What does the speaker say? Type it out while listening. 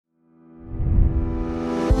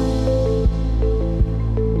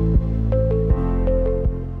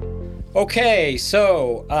Okay,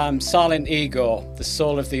 so Silent Ego, the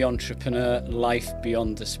soul of the entrepreneur, life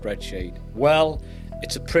beyond the spreadsheet. Well,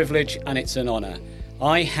 it's a privilege and it's an honour.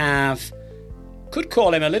 Could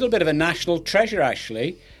call him a little bit of a national treasure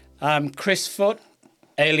actually, Chris Foot,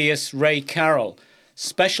 alias Ray Carroll,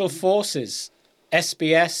 Special Forces,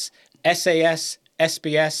 SBS, SAS,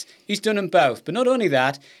 SBS, he's done them both. But not only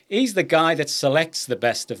that, he's the guy that selects the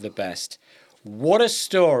best of the best. What a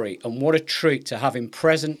story and what a treat to have him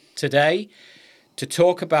present today to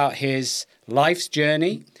talk about his life's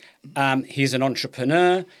journey. He's an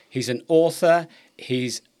entrepreneur, he's an author,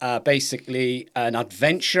 he's basically an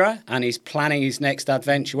adventurer, and he's planning his next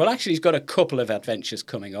adventure. Well, actually, he's got a couple of adventures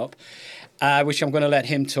coming up, which I'm going to let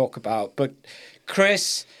him talk about. But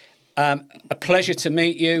Chris, a pleasure to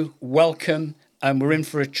meet you. Welcome, and we're in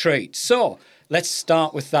for a treat. So let's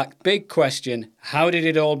start with that big question. How did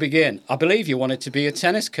it all begin? I believe you wanted to be a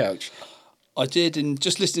tennis coach. I did, and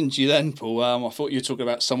just listening to you then, Paul, I thought you were talking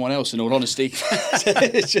about someone else, in all honesty.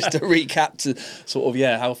 It's just a recap to sort of,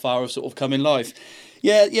 how far I've sort of come in life.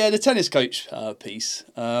 The tennis coach piece.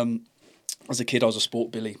 As a kid, I was a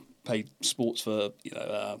sport billy, played sports for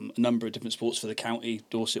a number of different sports for the county,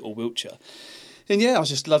 Dorset or Wiltshire. And I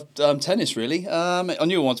just loved tennis, really. I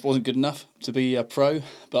knew I wasn't good enough to be a pro,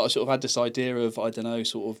 but I sort of had this idea of,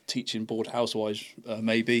 sort of teaching bored housewives,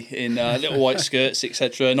 maybe, in little white skirts,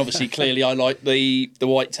 etc. And obviously, clearly, I liked the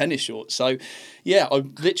white tennis shorts. So,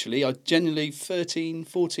 I genuinely, 13,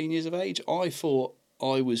 14 years of age, I thought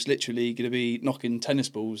I was literally going to be knocking tennis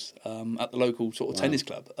balls at the local sort of tennis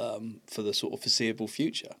club for the sort of foreseeable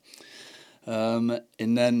future. And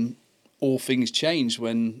then all things changed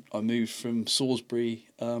when I moved from Salisbury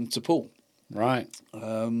to Poole. Right.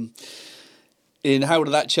 In how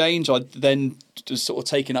did that change? I then just sort of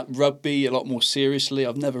taken up rugby a lot more seriously.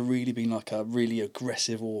 I've never really been like a really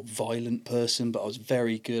aggressive or violent person, but I was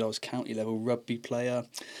very good. I was county level rugby player.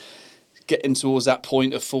 Getting towards that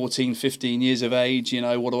point of 14, 15 years of age,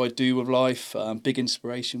 what do I do with life? Big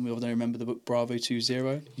inspiration. We all remember the book Bravo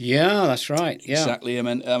 20. Yeah, that's right. Yeah. Exactly. I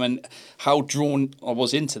mean, how drawn I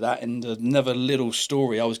was into that. And another little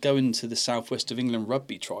story, I was going to the South West of England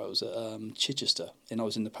rugby trials at Chichester, and I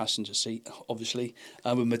was in the passenger seat, obviously,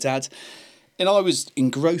 with my dad. And I was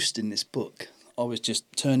engrossed in this book. I was just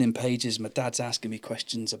turning pages. My dad's asking me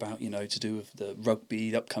questions about, to do with the rugby,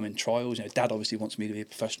 the upcoming trials. Dad obviously wants me to be a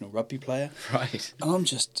professional rugby player. Right. And I'm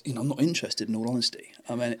just, I'm not interested, in all honesty.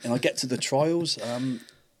 I mean, and I get to the trials. And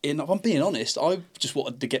if I'm being honest, I just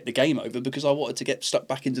wanted to get the game over because I wanted to get stuck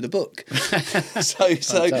back into the book. So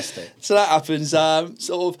that happens.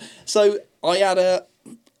 So I had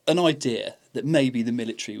an idea that maybe the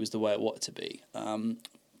military was the way I wanted to be.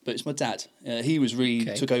 But it's my dad. He was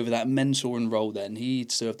took over that mentoring role then.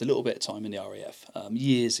 He'd served a little bit of time in the RAF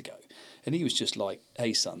years ago. And he was just like,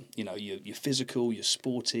 hey, son, you're physical, you're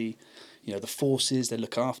sporty. The forces, they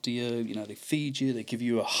look after you. They feed you, they give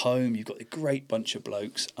you a home. You've got a great bunch of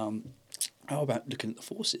blokes. How about looking at the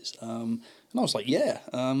forces? And I was like, yeah.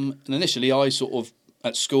 And initially I sort of,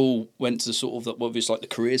 at school, went to the sort of, what was like the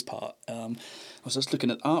careers part. I was just looking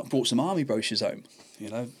at art, brought some army brochures home,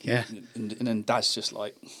 Yeah. And then Dad's just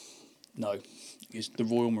like, no, the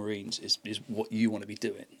Royal Marines is what you want to be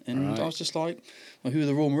doing. And Right. I was just like, well, who are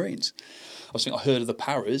the Royal Marines? I think I heard of the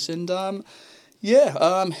Paras, and got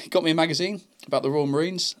me a magazine about the Royal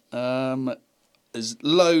Marines. There's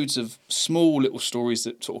loads of small little stories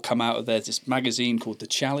that sort of come out of there. There's this magazine called The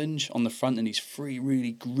Challenge on the front, and these three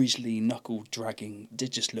really grisly, knuckle-dragging,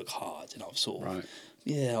 did just look hard. And I was sort of,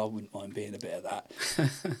 I wouldn't mind being a bit of that.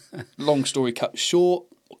 Long story cut short,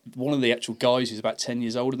 one of the actual guys who's about 10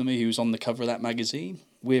 years older than me, who was on the cover of that magazine,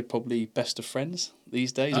 we're probably best of friends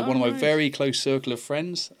these days. One of my very close circle of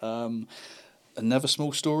friends. Another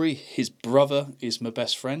small story, his brother is my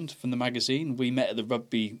best friend from the magazine. We met at the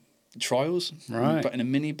rugby trials, Right. But in a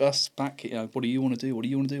minibus back. What do you want to do? What do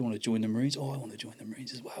you want to do? I want to join the Marines. Oh, I want to join the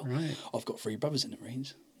Marines as well. Right. I've got 3 brothers in the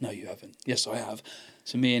Marines. No, you haven't. Yes, I have.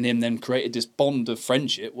 So me and him then created this bond of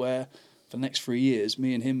friendship where for the next 3 years,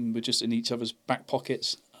 me and him were just in each other's back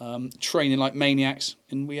pockets, training like maniacs,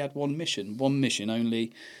 and we had one mission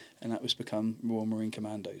only, and that was become Royal Marine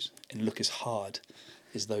Commandos and look as hard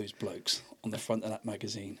as those blokes on the front of that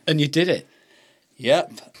magazine. And you did it?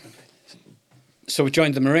 Yep. So we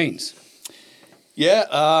joined the Marines? Yeah,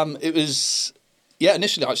 it was... Yeah,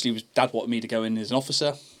 initially, actually, was Dad wanted me to go in as an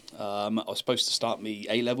officer. I was supposed to start me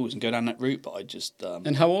A-levels and go down that route, but I just...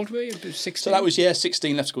 And how old were you? 16? So that was,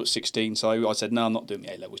 16, left school at 16. So I said, no, I'm not doing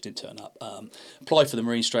the A-levels, didn't turn up. Applied for the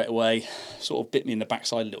Marines straight away, sort of bit me in the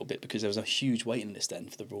backside a little bit because there was a huge waiting list then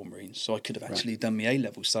for the Royal Marines. So I could have actually done my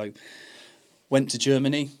A-levels. So Went to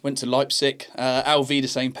Germany, went to Leipzig, LV the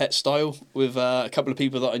same pet style with a couple of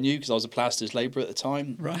people that I knew because I was a plasterers labourer at the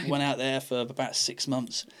time. Right. Went out there for about 6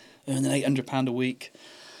 months, earning £800 a week.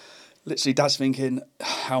 Literally, Dad's thinking,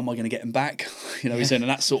 how am I going to get him back? You know, he's earning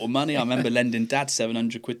that sort of money. I remember lending Dad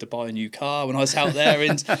 £700 to buy a new car when I was out there.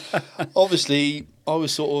 And obviously, I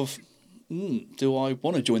was sort of, do I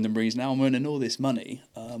want to join the Marines now? I'm earning all this money.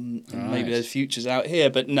 Maybe there's futures out here.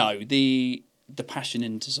 But no, the passion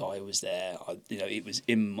and desire was there. It was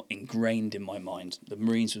ingrained in my mind. The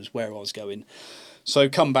Marines was where I was going. So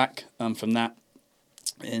come back from that,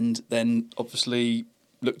 and then obviously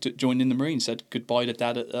looked at joining the Marines. Said goodbye to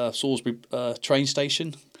Dad at Salisbury train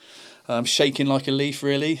station, shaking like a leaf.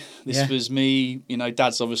 Really, this was me.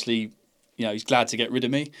 Dad's obviously, he's glad to get rid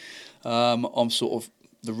of me. I'm sort of,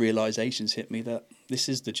 the realizations hit me that this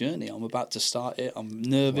is the journey. I'm about to start it. I'm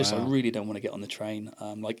nervous. Wow. I really don't want to get on the train.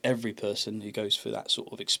 Like every person who goes through that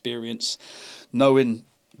sort of experience, knowing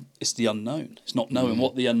it's the unknown. It's not knowing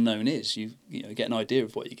what the unknown is. You get an idea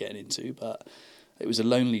of what you're getting into, but it was a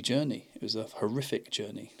lonely journey. It was a horrific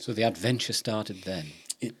journey. So the adventure started then?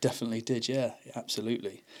 It definitely did, yeah,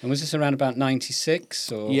 absolutely. And was this around about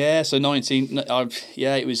 96? Or? Yeah, so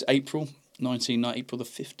it was April the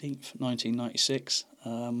 15th, 1996.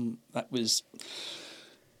 That was...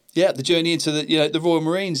 Yeah, the journey into the Royal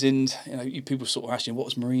Marines, and people sort of asking what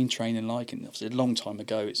was Marine training like, and obviously a long time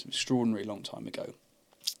ago. It's an extraordinary long time ago,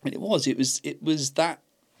 and it was that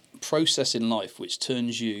process in life which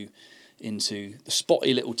turns you into the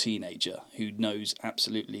spotty little teenager who knows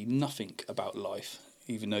absolutely nothing about life,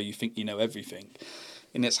 even though you think you know everything.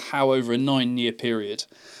 And it's how over a 9-year period,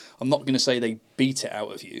 I'm not going to say they beat it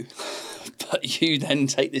out of you, but you then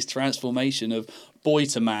take this transformation of boy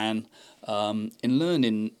to man in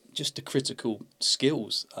learning just the critical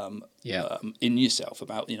skills in yourself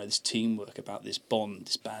about this teamwork, about this bond,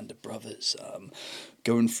 this band of brothers,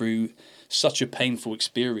 going through such a painful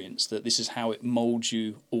experience that this is how it moulds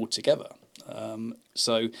you all together.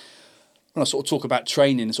 So when I sort of talk about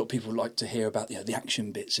training, sort of people like to hear about the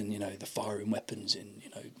action bits and the firing weapons and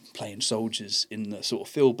playing soldiers in the sort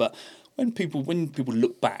of field, but when people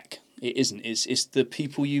look back, it isn't. It's the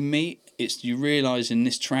people you meet. It's you realise in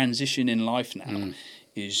this transition in life now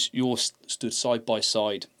is you're stood side by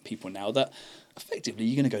side people now that effectively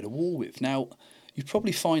you're going to go to war with. Now, you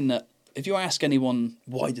probably find that if you ask anyone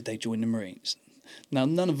why did they join the Marines, now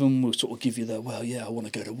none of them will sort of give you the, well, yeah, I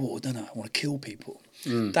want to go to war, don't I? I want to kill people.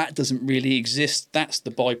 That doesn't really exist. That's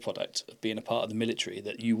the byproduct of being a part of the military,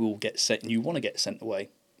 that you will get sent, and you want to get sent away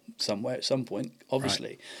somewhere at some point,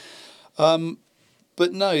 obviously. Right.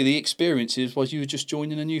 But no, the experience was you were just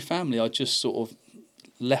joining a new family. I just sort of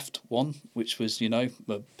left one, which was, my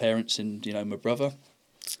parents and, my brother.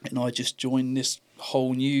 And I just joined this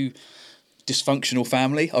whole new dysfunctional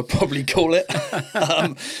family, I'd probably call it.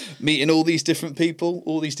 Meeting all these different people,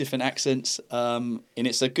 all these different accents. And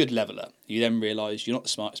it's a good leveler. You then realise you're not the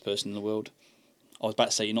smartest person in the world. I was about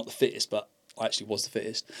to say you're not the fittest, but I actually was the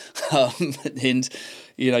fittest. And,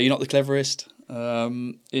 you're not the cleverest.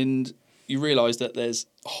 And you realise that there's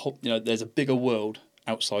a bigger world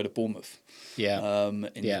outside of Bournemouth. Yeah.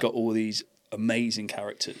 You've got all these amazing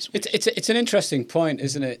characters. It's an interesting point,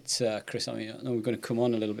 isn't it, Chris? I mean, I know we're going to come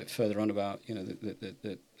on a little bit further on about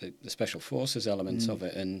the special forces elements of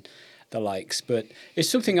it and the likes, but it's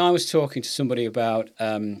something I was talking to somebody about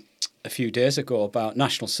a few days ago about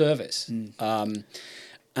national service.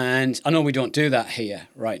 And I know we don't do that here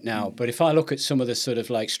right now, but if I look at some of the sort of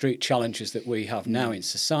like street challenges that we have now in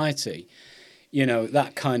society,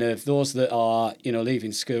 that kind of those that are,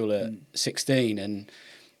 leaving school at 16 and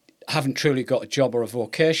haven't truly got a job or a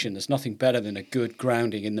vocation, there's nothing better than a good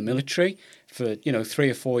grounding in the military for, 3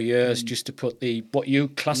 or 4 years just to put what you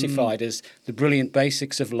classified as the brilliant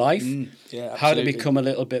basics of life, how to become a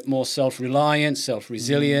little bit more self-reliant,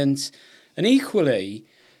 self-resilient, and equally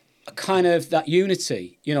kind of that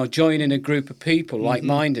unity, joining a group of people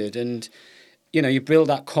like-minded and, you build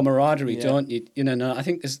that camaraderie, don't you? I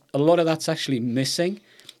think there's a lot of that's actually missing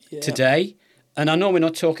today. And I know we're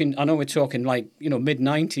talking like,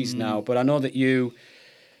 mid-90s now, but I know that you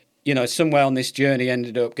somewhere on this journey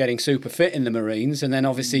ended up getting super fit in the Marines, and then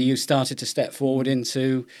obviously you started to step forward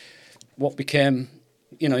into what became,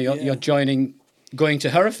 you're going to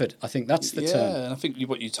Hereford. I think that's the term. Yeah, and I think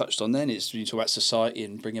what you touched on then is when you talk about society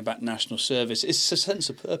and bringing back national service, it's a sense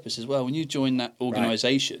of purpose as well. When you join that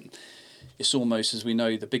organisation, it's almost, as we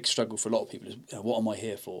know, the big struggle for a lot of people is, what am I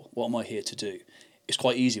here for? What am I here to do? It's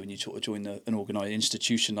quite easy when you sort of join an organised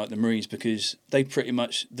institution like the Marines, because they pretty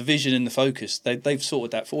much, the vision and the focus, they've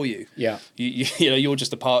sorted that for you. Yeah. You're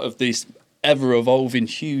just a part of this ever-evolving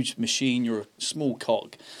huge machine. You're a small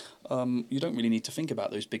cog. you don't really need to think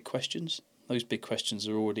about those big questions. Those big questions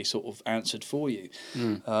are already sort of answered for you.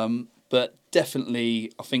 But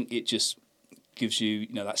definitely, I think it just gives you,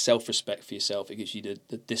 that self-respect for yourself. It gives you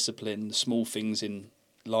the discipline, the small things in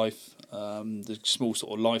life, the small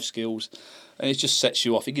sort of life skills, and it just sets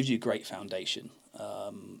you off. It gives you a great foundation.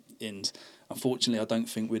 And unfortunately, I don't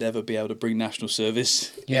think we'd ever be able to bring national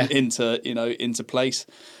service into place.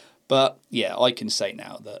 But yeah, I can say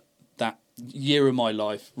now that year of my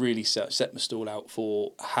life really set my stall out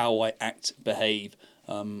for how I act, behave,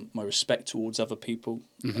 my respect towards other people.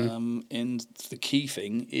 And the key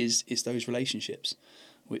thing is those relationships,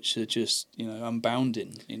 which are just,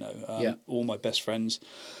 unbounding. All my best friends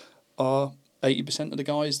are 80% of the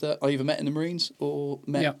guys that I either met in the Marines or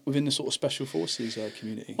met within the sort of Special Forces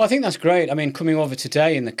community. Well, I think that's great. I mean, coming over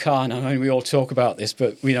today in the car, and I mean, we all talk about this,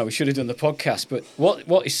 but we should have done the podcast. But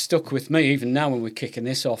what is stuck with me, even now when we're kicking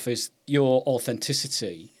this off, is your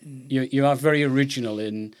authenticity. You are very original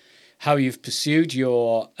in how you've pursued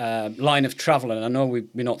your line of travel. And I know we're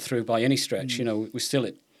not through by any stretch. We're still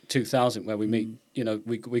at 2000 where we meet,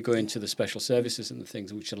 we go into the special services and the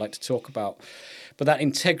things which I'd like to talk about. But that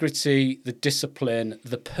integrity, the discipline,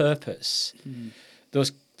 the purpose,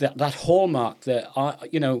 that hallmark that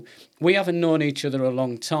we haven't known each other a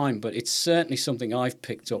long time, but it's certainly something I've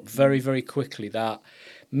picked up very, very quickly, that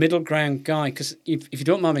middle ground guy. Because if you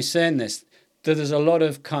don't mind me saying this, there's a lot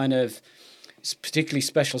of kind of, particularly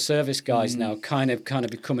special service guys now, kind of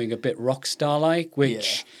becoming a bit rock star like,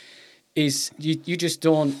 which is you just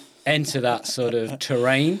don't enter that sort of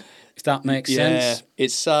terrain, if that makes sense.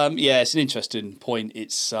 It's it's an interesting point.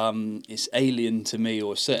 It's alien to me,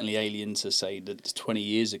 or certainly alien to say that 20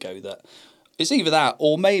 years ago. That it's either that,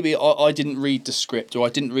 or maybe I didn't read the script, or I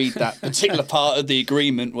didn't read that particular part of the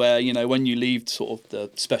agreement where when you leave sort of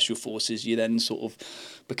the special forces, you then sort of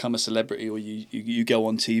become a celebrity, or you go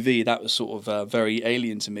on TV. That was sort of very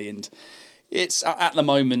alien to me, and it's at the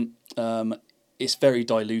moment it's very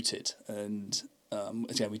diluted. And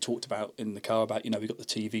again, we talked about in the car about we've got the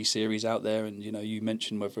TV series out there, and you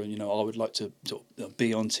mentioned whether I would like to sort of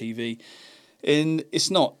be on TV, and it's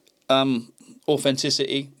not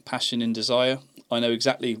authenticity, passion, and desire. I know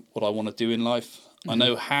exactly what I want to do in life. I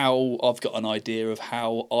know how I've got an idea of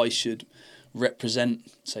how I should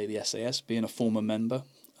represent, say, the SAS, being a former member.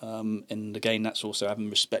 And again, that's also having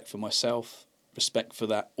respect for myself, respect for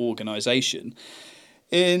that organisation.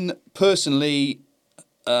 In personally,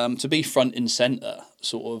 to be front and centre,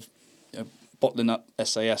 sort of bottling up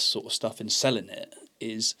SAS sort of stuff and selling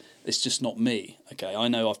it's just not me. Okay, I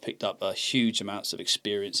know I've picked up huge amounts of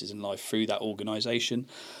experiences in life through that organisation.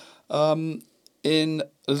 As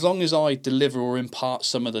long as I deliver or impart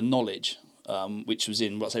some of the knowledge, which was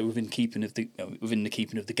within the keeping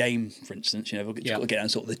of the game, for instance, we've got to get down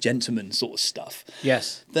sort of the gentleman sort of stuff.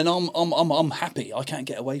 Yes. Then I'm happy. I can't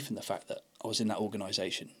get away from the fact that I was in that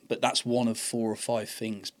organisation. But that's one of 4 or 5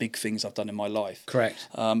 big things I've done in my life. Correct.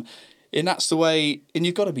 And that's the way. And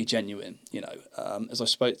you've got to be genuine. As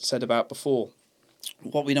I said about before.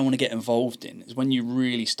 What we don't want to get involved in is when you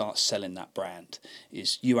really start selling that brand,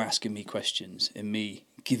 is you asking me questions and me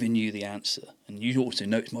giving you the answer. And you also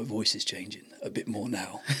notice my voice is changing a bit more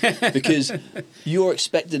now because you're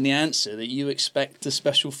expecting the answer that you expect the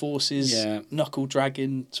Special Forces knuckle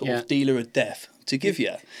dragging sort of dealer of death to give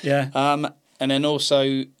you. And then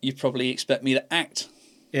also you probably expect me to act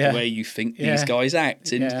the way you think these guys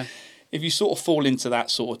act. And if you sort of fall into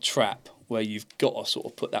that sort of trap where you've got to sort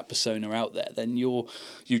of put that persona out there, then you're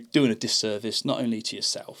doing a disservice not only to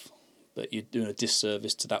yourself, but you're doing a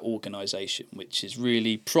disservice to that organisation, which is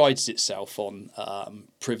really prides itself on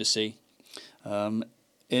privacy. And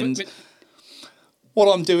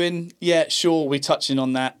what I'm doing, sure, we're touching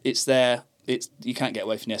on that. It's there. You can't get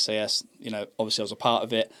away from the SAS. Obviously I was a part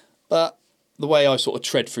of it, but the way I sort of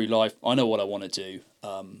tread through life, I know what I want to do.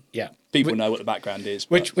 People know what the background is,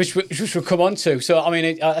 which we'll come on to. So, I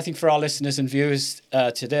mean, I think for our listeners and viewers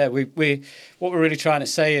today, what we're really trying to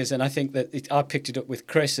say is, and I think that I picked it up with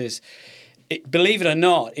Chris, is, believe it or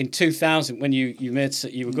not, in 2000 when you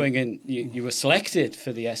were going in, you were selected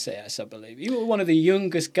for the SAS, I believe. You were one of the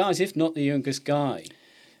youngest guys, if not the youngest guy,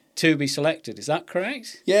 to be selected. Is that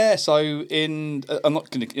correct? Yeah. So I'm not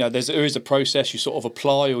going to. There is a process. You sort of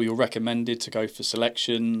apply, or you're recommended to go for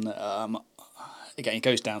selection. Again, it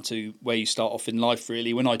goes down to where you start off in life,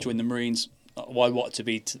 really. When I joined the Marines, I wanted to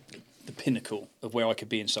be the pinnacle of where I could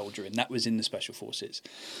be in soldiering. That was in the Special Forces.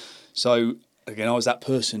 So, again, I was that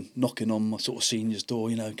person knocking on my sort of senior's door,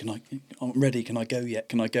 I'm ready, can I go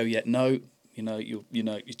yet? No,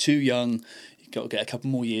 you're too young, got to get a couple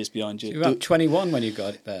more years behind you. You were about 21 when you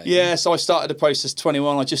got it there. Yeah, so I started the process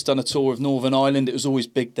 21. I just done a tour of Northern Ireland. It was always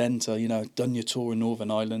big then to, done your tour in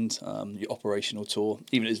Northern Ireland, your operational tour.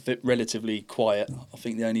 Even if it's relatively quiet. I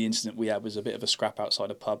think the only incident we had was a bit of a scrap outside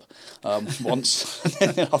a pub once. I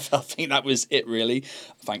think that was it, really,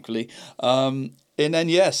 thankfully. And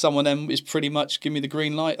then, someone then is pretty much give me the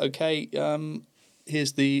green light. Okay,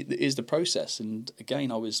 here's the process. And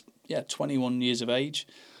again, I was 21 years of age.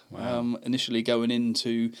 Wow. Initially going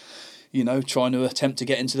into, trying to attempt to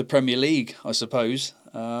get into the Premier League, I suppose.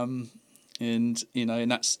 And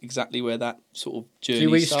that's exactly where that sort of journey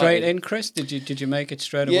were you started. Straight in, Chris? Did you make it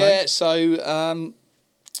straight away? Yeah, so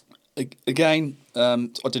again, I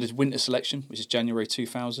did a winter selection, which is January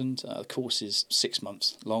 2000. The course is 6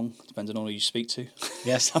 months long, depending on who you speak to.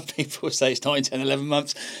 Yes. Some people say it's 9, 10, 11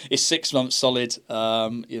 months. It's 6 months solid.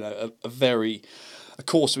 A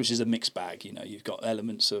course which is a mixed bag. You've got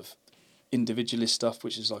elements of individualist stuff,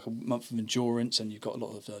 which is like a month of endurance, and you've got a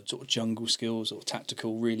lot of sort of jungle skills or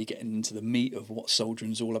tactical, really getting into the meat of what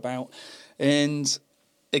soldiering's all about. And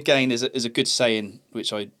again, there's a good saying,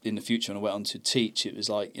 which I, in the future, when I went on to teach, it was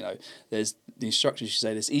like, there's the instructors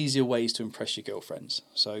say there's easier ways to impress your girlfriends.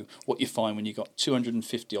 So what you find when you've got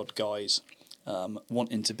 250 odd guys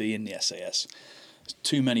wanting to be in the SAS,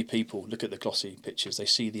 too many people look at the glossy pictures, they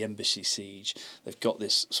see the embassy siege, they've got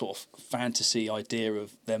this sort of fantasy idea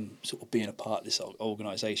of them sort of being a part of this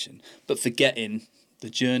organisation, but forgetting the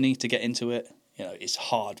journey to get into it. It's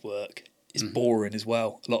hard work. It's boring as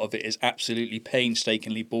well. A lot of it is absolutely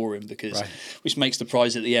painstakingly boring which makes the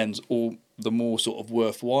prize at the end all the more sort of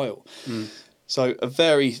worthwhile. So a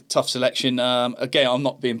very tough selection. Again, I'm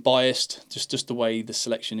not being biased, just the way the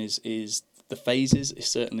selection is the phases is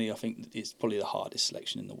certainly, I think, it's probably the hardest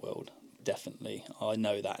selection in the world. Definitely. I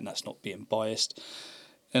know that, and that's not being biased.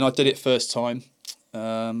 And I did it first time.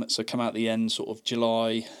 So come out the end sort of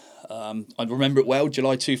July. I remember it well,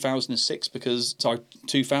 July 2006, because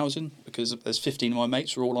there's 15 of my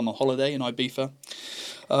mates were all on a holiday in Ibiza.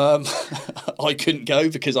 I couldn't go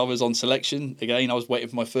because I was on selection. Again, I was waiting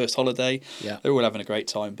for my first holiday. Yeah. They were all having a great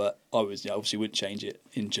time, but I was obviously wouldn't change it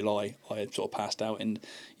in July. I had sort of passed out and,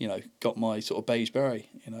 got my sort of beige beret,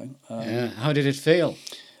 How did it feel?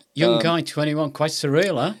 Young guy, 21, quite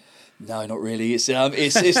surreal, huh? No, not really. It's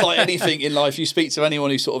like anything in life. You speak to anyone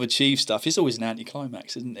who sort of achieves stuff, it's always an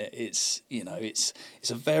anticlimax, isn't it? It's it's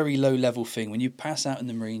a very low level thing. When you pass out in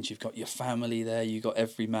the Marines, you've got your family there, you've got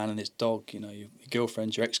every man and his dog, your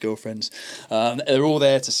girlfriends, your ex-girlfriends. They're all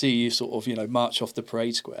there to see you sort of, march off the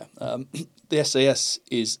parade square. The SAS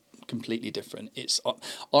is completely different.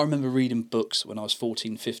 I remember reading books when I was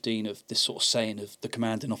 14, 15 of this sort of saying of the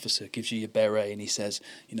commanding officer gives you your beret and he says,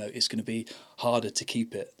 it's going to be harder to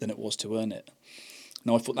keep it than it was to earn it.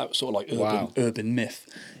 Now I thought that was sort of like urban myth.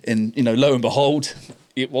 And, lo and behold,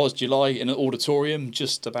 it was July in an auditorium,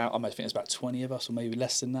 just about, I think it's about 20 of us or maybe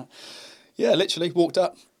less than that. Yeah, literally walked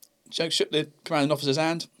up, shook the commanding officer's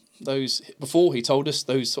hand. Before he told us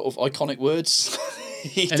those sort of iconic words.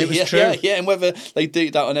 And it was true. Yeah, and whether they do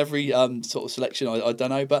that on every sort of selection, I don't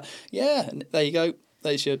know. But yeah, there you go.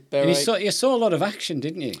 There's your beret. And you saw a lot of action,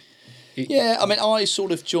 didn't you? Yeah, I mean, I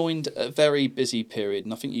sort of joined a very busy period,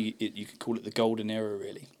 and I think you could call it the golden era,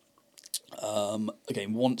 really.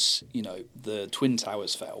 Again, once the Twin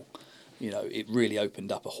Towers fell, it really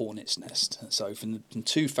opened up a hornet's nest. So from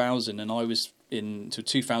 2000, and I was to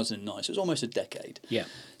 2009, so it was almost a decade. Yeah.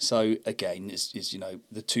 So again, is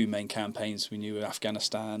the two main campaigns we knew were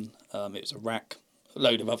Afghanistan, it was Iraq. A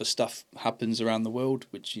load of other stuff happens around the world,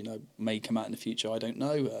 which may come out in the future. I don't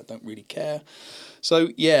know. I don't really care.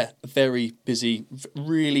 So yeah, very busy,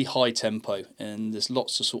 really high tempo, and there's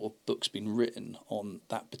lots of sort of books being written on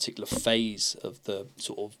that particular phase of the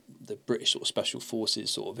sort of the British sort of special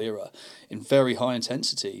forces sort of era, in very high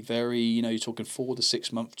intensity. Very you're talking 4 to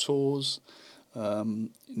 6 month tours.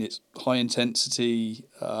 And it's high intensity,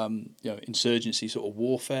 insurgency sort of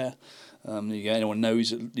warfare. Anyone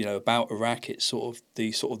knows about Iraq, it's sort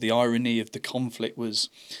of the irony of the conflict was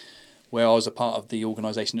where I was a part of the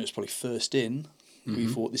organisation that was probably first in. Mm-hmm. We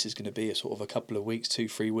thought this is going to be a sort of a couple of weeks,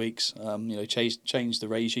 2-3 weeks. Change the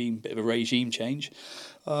regime, bit of a regime change.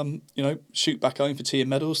 Shoot back home for tea and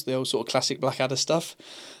medals, the old sort of classic Blackadder stuff.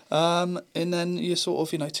 And then you're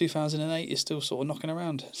sort of 2008, you're still sort of knocking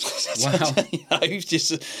around. Wow.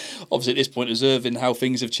 Just obviously at this point observing how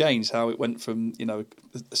things have changed, how it went from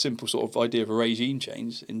a simple sort of idea of a regime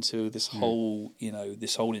change into this whole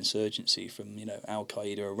this whole insurgency from Al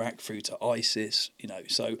Qaeda, Iraq through to ISIS.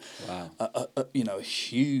 So wow. A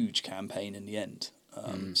huge campaign in the end.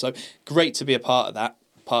 So great to be a part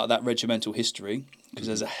of that regimental history, because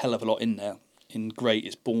there's a hell of a lot in there. in great,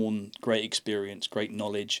 it's born great experience, great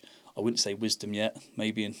knowledge. I wouldn't say wisdom yet.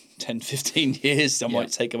 Maybe in 10, 15 years, I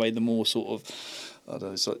might take away the more sort of, I don't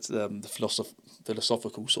know, sort of, the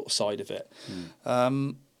philosophical sort of side of it.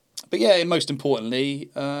 But yeah, and most importantly,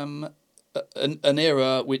 an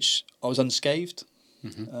era which I was unscathed.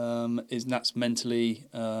 Is that's mentally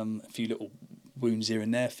a few little wounds here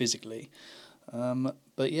and there physically,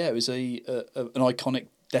 but yeah, it was an iconic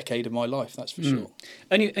decade of my life, that's for sure.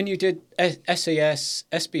 And you did SAS,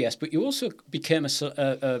 SBS, but you also became a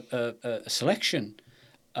selection.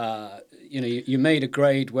 You made a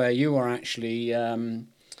grade where you were actually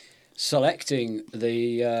selecting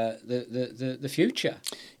the future.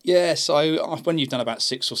 Yeah, so when you've done about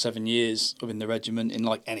 6 or 7 years within the regiment, in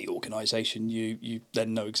like any organisation, you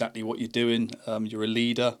then know exactly what you're doing. You're a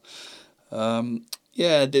leader. The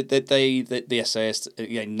SAS,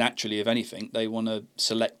 again, naturally, if anything, they want to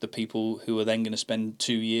select the people who are then going to spend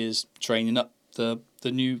 2 years training up the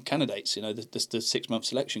new candidates, the 6-month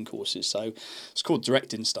selection courses. So it's called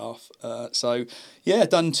directing staff.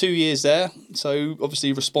 Done 2 years there. So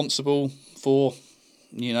obviously responsible for,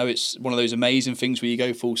 it's one of those amazing things where you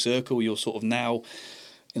go full circle. You're sort of now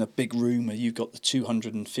in a big room where you've got the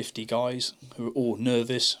 250 guys who are all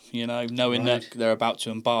nervous, knowing that they're about to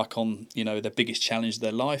embark on, their biggest challenge of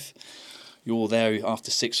their life. You're there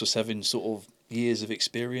after 6 or 7 sort of years of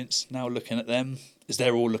experience, now looking at them as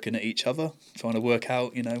they're all looking at each other, trying to work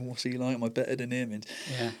out, what's he like? Am I better than him?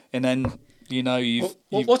 And then,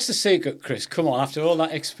 what's the secret, Chris? Come on, after all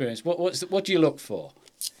that experience, what do you look for?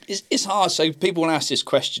 It's hard. So people want to ask this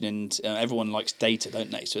question, and everyone likes data,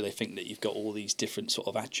 don't they? So they think that you've got all these different sort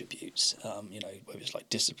of attributes, whether it's like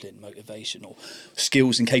discipline, motivation, or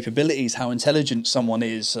skills and capabilities, how intelligent someone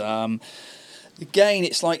is. Again,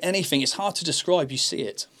 it's like anything. It's hard to describe. You see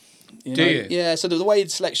it. Do you? Yeah. So the way the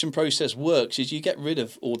selection process works is you get rid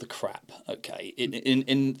of all the crap. Okay.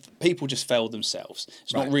 In people just fail themselves.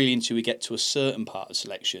 It's not really until we get to a certain part of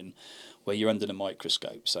selection where you're under the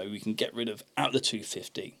microscope. So we can get rid of, out of the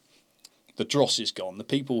 250, the dross is gone. The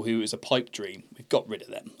people who is a pipe dream, we've got rid of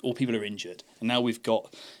them. All people are injured. And now we've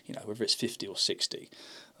got, whether it's 50 or 60,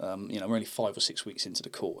 we're only 5 or 6 weeks into the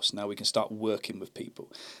course. Now we can start working with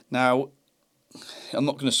people. Now, I'm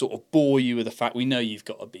not going to sort of bore you with the fact we know you've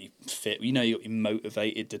got to be fit. We know you've got to be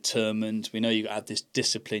motivated, determined. We know you've got to have this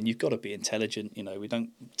discipline. You've got to be intelligent. We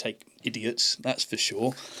don't take idiots, that's for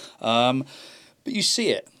sure. But you see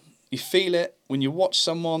it. You feel it when you watch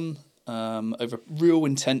someone over a real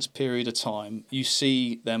intense period of time. You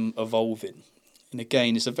see them evolving, and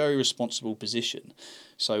again, it's a very responsible position.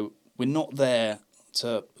 So we're not there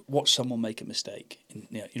to watch someone make a mistake. And,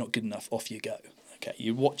 you're not good enough. Off you go. Okay,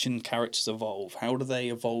 you're watching characters evolve. How do they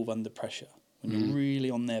evolve under pressure when you're really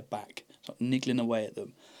on their back, sort of niggling away at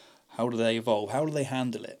them? How do they evolve? How do they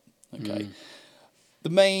handle it? Okay, the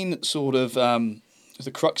main sort of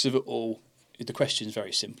the crux of it all. The question is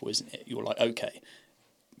very simple, isn't it? You're like, okay,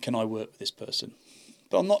 can I work with this person?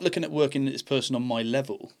 But I'm not looking at working with this person on my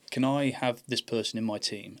level. Can I have this person in my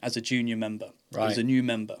team as a junior member, as a new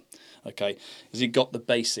member? Okay, has he got the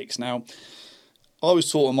basics? Now, I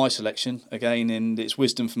was taught on my selection, again, and it's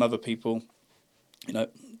wisdom from other people.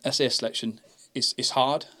 SAS selection is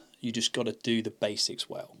hard. You just got to do the basics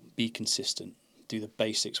well. Be consistent. Do the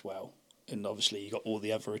basics well. And obviously, you got all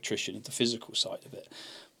the other attrition and the physical side of it.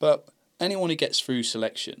 But anyone who gets through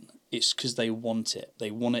selection, it's because they want it.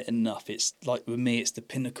 They want it enough. It's like with me, it's the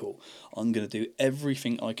pinnacle. I'm going to do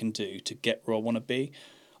everything I can do to get where I want to be.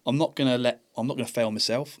 I'm not going to fail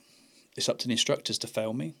myself. It's up to the instructors to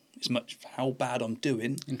fail me. It's much how bad I'm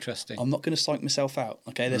doing. Interesting. I'm not going to psych myself out.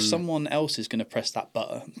 Okay, there's someone else who's going to press that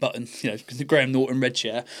button. The Graham Norton red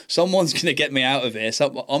chair. Someone's going to get me out of here.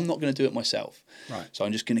 So I'm not going to do it myself. Right. So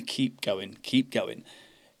I'm just going to keep going.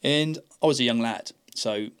 And I was a young lad,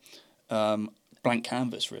 so blank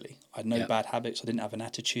canvas really. I had no bad habits. I didn't have an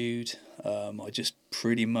attitude. I just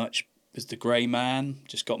pretty much was the grey man.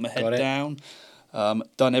 Just got my head down.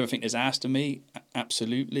 Done everything that's asked of me.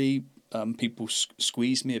 Absolutely. People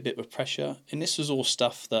squeezed me a bit with pressure, and this was all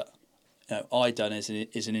stuff that I done as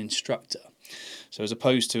an instructor. So as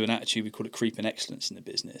opposed to an attitude, we call it creeping excellence in the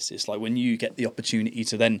business. It's like when you get the opportunity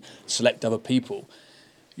to then select other people,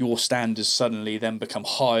 your standards suddenly then become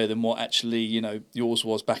higher than what actually yours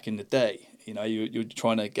was back in the day. You're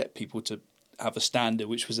trying to get people to have a standard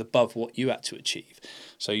which was above what you had to achieve.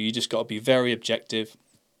 So you just got to be very objective.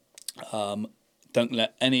 Don't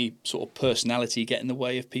let any sort of personality get in the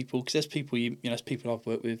way of people, because there's people there's people I've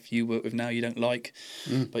worked with, you work with now, you don't like,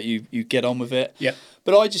 but you get on with it. Yeah.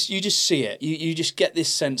 But you just see it. You just get this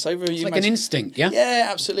sense over. It's like an instinct, yeah. Yeah,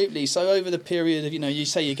 absolutely. So over the period of you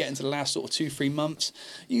say you get into the last sort of 2-3 months,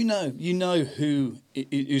 you know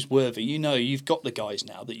who's worthy. You've got the guys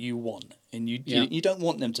now that you want, and you don't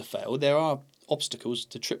want them to fail. There are obstacles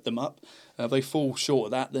to trip them up. If they fall short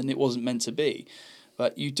of that, then it wasn't meant to be.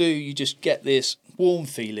 But you just get this warm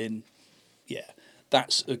feeling,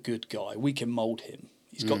 that's a good guy. We can mould him.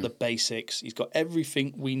 He's got the basics. He's got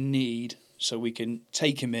everything we need, so we can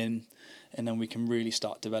take him in, and then we can really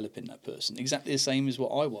start developing that person. Exactly the same as what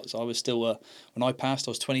I was. I was still, when I passed,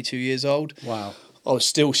 I was 22 years old. Wow. I was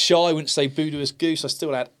still shy. I wouldn't say boo to his goose. I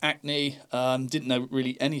still had acne. Didn't know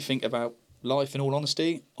really anything about life, in all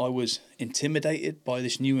honesty. I was intimidated by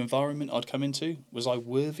this new environment I'd come into. Was I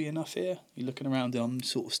worthy enough here? You're looking around and I'm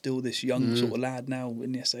sort of still this young sort of lad now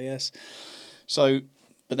in the SAS. So,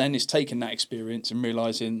 but then it's taking that experience and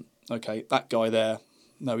realising, okay, that guy there,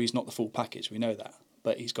 no, he's not the full package. We know that.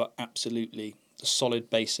 But he's got absolutely the solid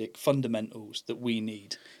basic fundamentals that we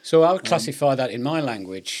need. So I would classify that in my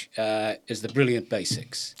language as the brilliant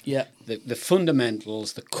basics. Yeah. The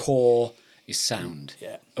fundamentals, the core is sound.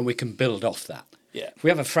 Yeah. And we can build off that. Yeah. If we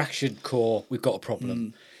have a fractured core, we've got a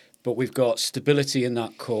problem. But we've got stability in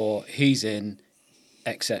that core, he's in,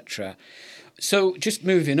 etc. So just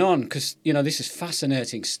moving on, because, this is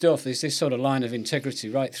fascinating stuff. There's this sort of line of integrity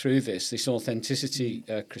right through this authenticity,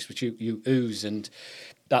 Chris, which you ooze, and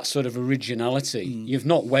that sort of originality. You've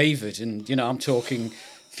not wavered, and, I'm talking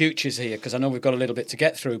futures here, because I know we've got a little bit to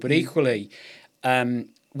get through, but equally...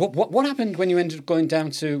 What happened when you ended up going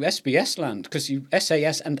down to SBS land? Because you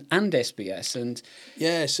SAS and SBS, and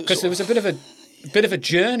because there was a bit of a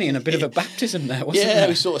journey and a bit of a baptism there, wasn't there? Yeah,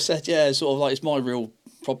 we sort of said, sort of like it's my real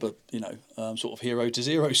proper, sort of hero to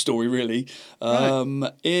zero story, really.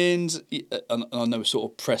 Right. And I know sort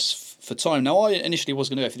of press for time. Now, I initially was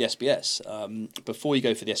going to go for the SBS. Before you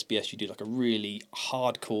go for the SBS, you do like a really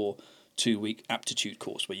hardcore 2-week aptitude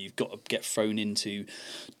course where you've got to get thrown into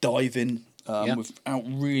diving. Without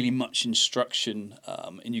really much instruction,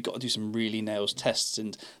 and you've got to do some really nails tests,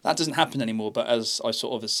 and that doesn't happen anymore. But as I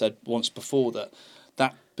sort of have said once before,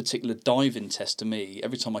 that particular diving test to me,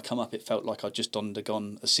 every time I come up, it felt like I'd just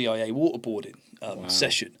undergone a CIA waterboarding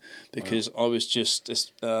session, because I was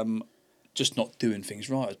just not doing things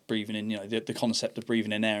right. I was breathing in, the concept of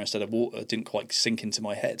breathing in air instead of water didn't quite sink into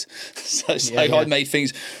my head. so I made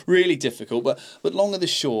things really difficult. But long and the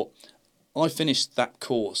short, I finished that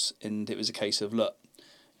course, and it was a case of, look,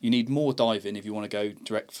 you need more diving if you want to go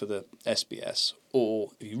direct for the SBS,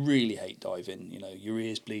 or if you really hate diving, your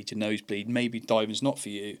ears bleed, your nose bleed, maybe diving's not for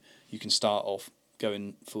you, you can start off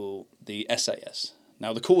going for the SAS.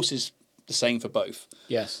 Now, the course is the same for both.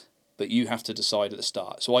 Yes. But you have to decide at the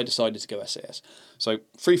start. So I decided to go SAS. So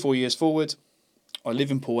 3-4 years forward, I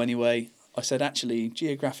live in Poole anyway. I said, actually,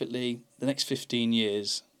 geographically, the next 15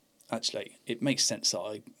 years... actually, it makes sense that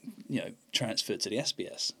I, transferred to the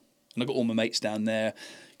SBS. And I got all my mates down there,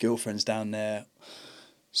 girlfriends down there.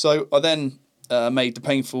 So I then made the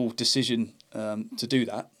painful decision to do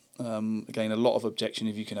that. Again, a lot of objection,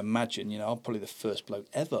 if you can imagine. I'm probably the first bloke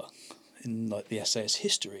ever in like the SAS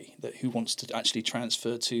history who wants to actually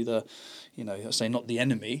transfer to the, I say not the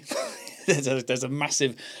enemy. there's a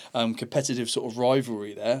massive competitive sort of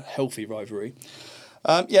rivalry there, healthy rivalry.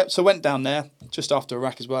 So went down there just after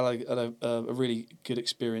Iraq as well. I had a really good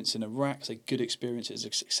experience in Iraq. It's a good experience. It was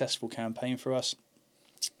a successful campaign for us.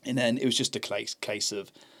 And then it was just a case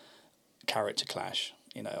of character clash.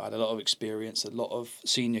 I had a lot of experience, a lot of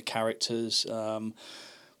senior characters.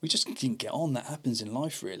 We just didn't get on. That happens in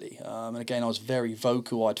life, really. And again, I was very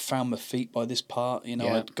vocal. I'd found my feet by this part.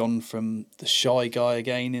 I'd gone from the shy guy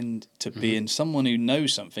again into being someone who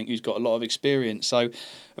knows something, who's got a lot of experience. So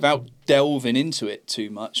without delving into it too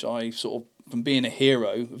much, I sort of, from being a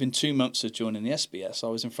hero, within 2 months of joining the SBS, I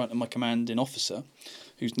was in front of my commanding officer,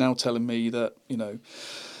 who's now telling me that,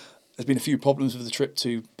 there's been a few problems with the trip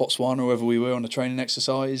to Botswana, or wherever we were on a training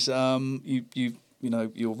exercise.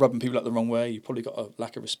 You're rubbing people up the wrong way. You probably got a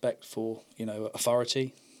lack of respect for,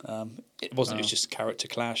 authority. It wasn't. It was just a character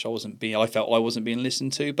clash. I felt I wasn't being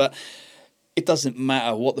listened to. But it doesn't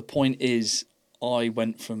matter. What the point is, I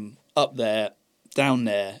went from up there, down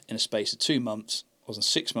there in a space of 2 months. I was on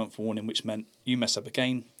 6-month warning, which meant you mess up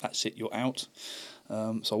again, that's it, you're out.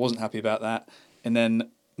 So I wasn't happy about that. And then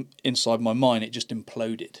inside my mind, it just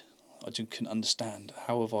imploded. I just couldn't understand.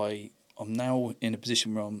 I'm now in a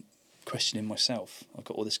position where I'm questioning myself. I've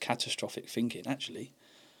got all this catastrophic thinking. Actually,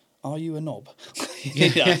 are you a knob?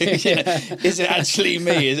 Is it actually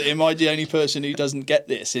me? Am I the only person who doesn't get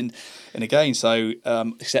this? And again, so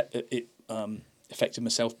except it affected my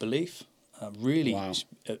self-belief. Really, Wow.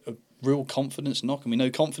 a real confidence knock. I mean, no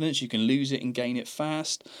confidence, you can lose it and gain it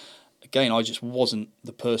fast. Again, I just wasn't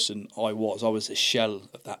the person I was. I was a shell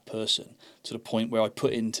of that person, to the point where I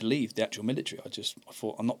put in to leave the actual military. I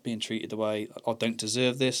thought, I'm not being treated the way, I don't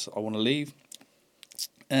deserve this, I want to leave.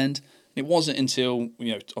 And it wasn't until,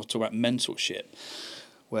 I'll talk about mentorship,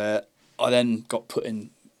 where I then got put in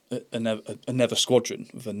another squadron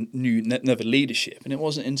with another leadership. And it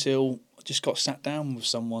wasn't until I just got sat down with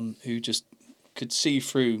someone who just could see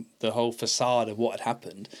through the whole facade of what had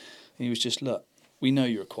happened. And he was just, look, we know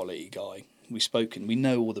you're a quality guy. We've spoken. We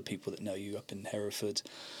know all the people that know you up in Hereford.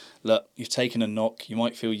 Look, you've taken a knock. You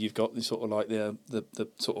might feel you've got the sort of like the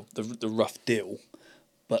sort of the rough deal,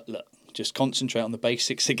 but look, just concentrate on the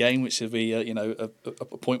basics again, which will be a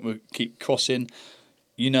point we'll keep crossing.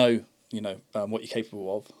 You know what you're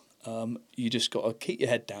capable of. You just got to keep your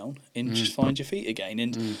head down and just find your feet again.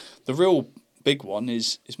 And the real big one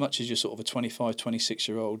is, as much as you're sort of a 25,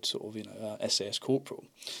 26-year-old sort of SAS corporal,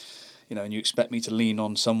 and you expect me to lean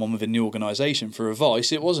on someone within the organisation for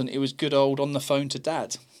advice. It wasn't. It was good old on the phone to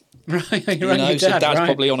Dad. Right. So Dad's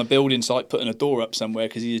probably on a building site putting a door up somewhere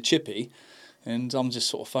because he's a chippy, and I'm just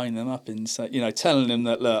sort of phoning them up and telling them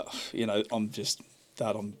that, look,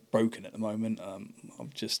 Dad, I'm broken at the moment.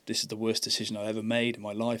 This is the worst decision I've ever made in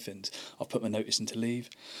my life, and I've put my notice in to leave.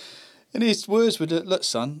 And his words were, look,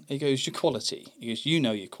 son, he goes, your quality. He goes, you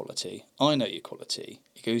know your quality. I know your quality.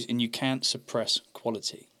 He goes, and you can't suppress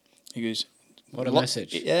quality. He goes, what a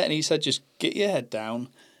message. Yeah, and he said, just get your head down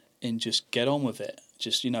and just get on with it.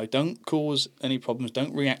 Just, don't cause any problems.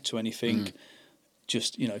 Don't react to anything.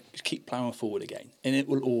 Just, keep ploughing forward again. And it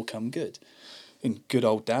will all come good. And good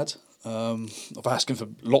old Dad. I've asked him for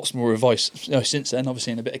lots more advice since then,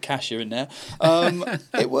 obviously, and a bit of cash here and there.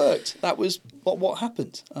 It worked. That was what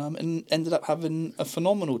happened. And ended up having a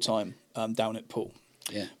phenomenal time down at Poole.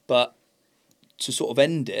 Yeah. But to sort of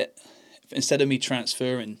end it, instead of me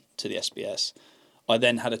transferring to the SBS, I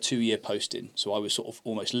then had a 2-year posting. So I was sort of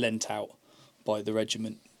almost lent out by the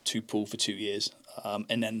regiment to Poole for 2 years.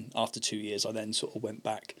 And then after 2 years, I then sort of went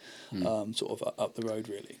back sort of up the road,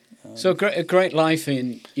 really. So a great life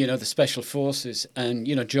in, the Special Forces, and,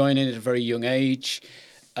 joining at a very young age,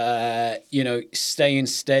 staying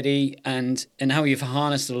steady, and how you've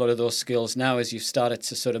harnessed a lot of those skills now as you've started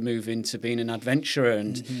to sort of move into being an adventurer.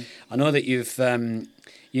 And I know that you've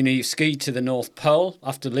skied to the North Pole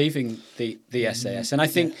after leaving the SAS. And I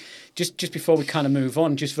think just before we kind of move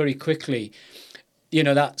on, just very quickly,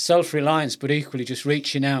 that self-reliance, but equally just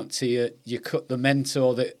reaching out to the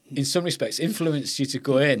mentor that in some respects influenced you to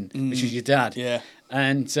go in, which is your dad. Yeah.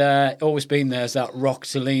 And always been there as that rock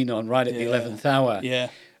to lean on right at the 11th hour. Yeah.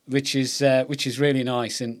 Which is really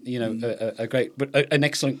nice, and a great, but an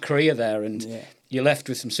excellent career there. And you're left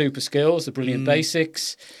with some super skills, the brilliant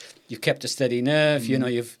basics. You've kept a steady nerve.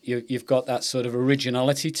 You've got that sort of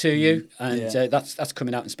originality to you, and that's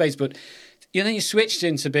coming out in spades. But then you switched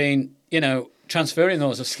into being, transferring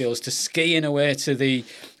those skills to skiing away to the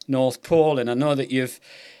North Pole. And I know that you've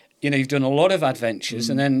done a lot of adventures,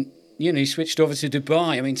 and then you switched over to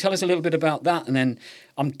Dubai. I mean, tell us a little bit about that. And then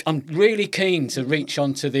I'm really keen to reach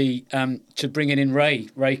on to the to bringing in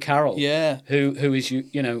Ray Carroll, who is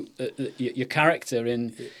your character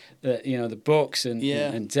in the books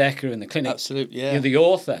and Decker and the clinic. Absolutely, yeah. You're the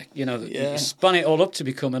author. You spun it all up to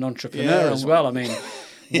become an entrepreneur as well. I mean.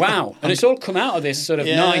 Wow. And it's all come out of this sort of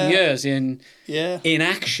 9 years in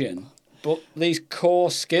action. But these core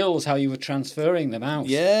skills, how you were transferring them out.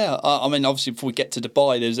 Yeah. I mean, obviously, before we get to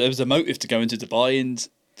Dubai, there was a motive to go into Dubai. And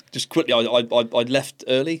just quickly, I left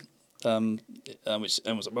early, which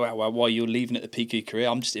was like, wow, why you're leaving at the peak of your career?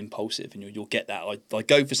 I'm just impulsive, and you'll get that. I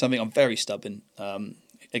go for something. I'm very stubborn.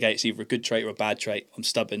 Again, it's either a good trait or a bad trait. I'm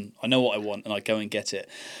stubborn. I know what I want, and I go and get it.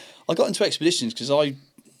 I got into expeditions because I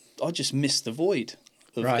just missed the void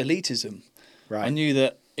of elitism. Right. I knew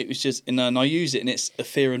that it was just, and I use it, and it's a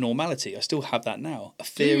fear of normality. I still have that now. A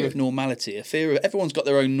fear of normality. A fear of, everyone's got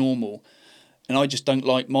their own normal, and I just don't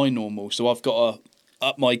like my normal. So I've got to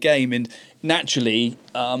up my game. And naturally,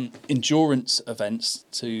 endurance events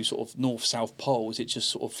to sort of north-south poles, it just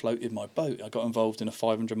sort of floated my boat. I got involved in a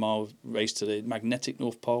 500-mile race to the magnetic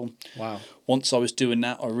North Pole. Wow. Once I was doing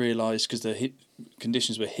that, I realised, because the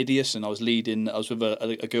conditions were hideous, and I was with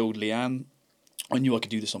a girl, Leanne, I knew I could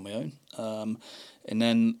do this on my own. And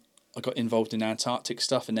then I got involved in Antarctic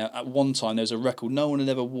stuff. And at one time, there was a record. No one had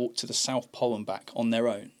ever walked to the South Pole and back on their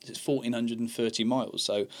own. It's 1,430 miles.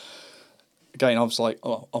 So, again, I was like,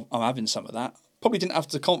 I'm having some of that. Probably didn't have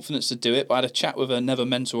the confidence to do it, but I had a chat with a Never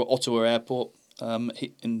mentor at Ottawa Airport,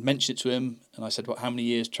 and mentioned it to him. And I said, "What? How many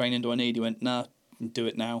years training do I need?" He went, "Nah, do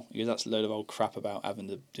it now." He goes, "That's a load of old crap about having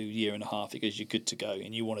to do a year and a half." He goes, "You're good to go,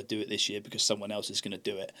 and you want to do it this year because someone else is going to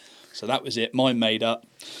do it." So that was it. Mine made up.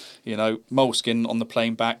 Moleskin on the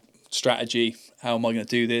plane back. Strategy. How am I going to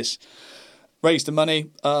do this? Raised the money.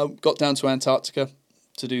 Got down to Antarctica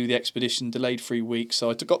to do the expedition. Delayed 3 weeks. So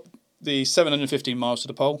I got the 715 miles to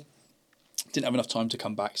the pole. Didn't have enough time to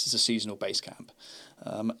come back. 'Cause it's a seasonal base camp.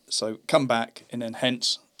 So come back, and then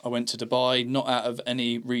hence I went to Dubai, not out of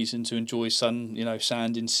any reason to enjoy sun,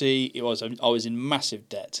 sand and sea. I was in massive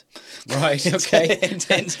debt. Right. Okay.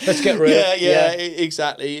 Let's get real. Yeah,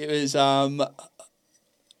 exactly. It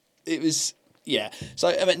was. Yeah, so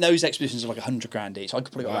I mean, those expeditions are like $100,000 each. I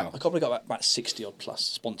probably got about 60 odd plus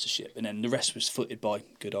sponsorship, and then the rest was footed by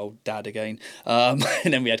good old dad again. And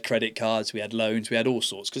then we had credit cards, we had loans, we had all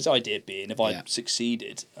sorts. Because the idea being, if I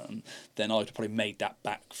succeeded, then I'd probably made that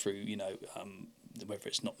back through, whether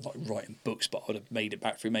it's not like writing books, but I would have made it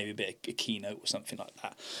back through maybe a bit of a keynote or something like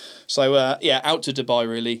that. So out to Dubai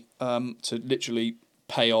really to literally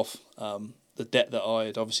pay off the debt that I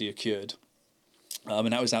had obviously accrued.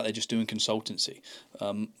 And that was out there just doing consultancy,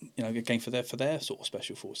 again for their sort of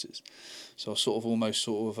special forces. So sort of almost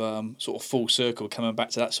sort of full circle coming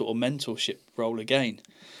back to that sort of mentorship role again.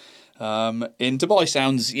 In Dubai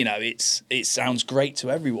sounds, it sounds great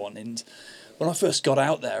to everyone. And when I first got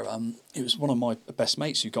out there, it was one of my best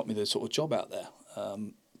mates who got me the sort of job out there.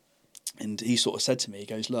 And he sort of said to me, he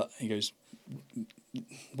goes,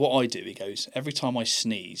 what I do, he goes, every time I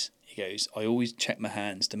sneeze, he goes, I always check my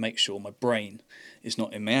hands to make sure my brain is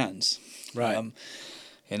not in my hands. Right.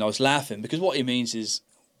 And I was laughing because what he means is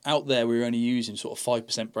out there we were only using sort of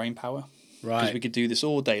 5% brain power. Right. Because we could do this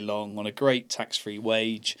all day long on a great tax-free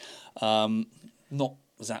wage, not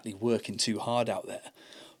exactly working too hard out there.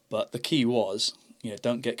 But the key was,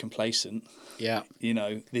 don't get complacent. Yeah.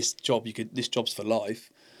 This job's for life.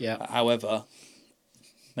 Yeah. However,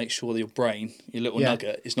 make sure that your brain, your little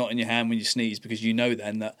nugget, is not in your hand when you sneeze, because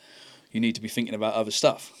then that you need to be thinking about other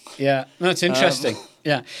stuff. Yeah, that's interesting.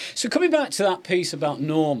 Yeah. So coming back to that piece about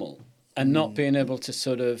normal and not being able to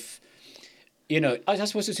sort of, I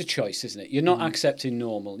suppose it's a choice, isn't it? You're not accepting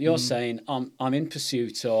normal. You're saying I'm in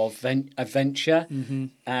pursuit of adventure,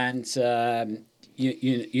 and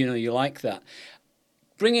you like that.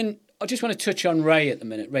 I just want to touch on Ray at the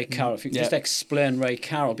minute, Ray Carroll. If you could just explain Ray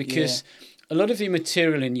Carroll, because a lot of the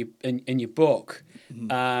material in your book,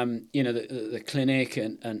 the clinic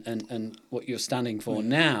and what you're standing for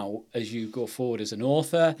now as you go forward as an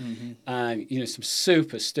author, some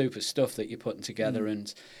super stuff that you're putting together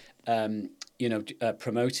and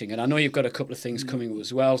promoting. And I know you've got a couple of things coming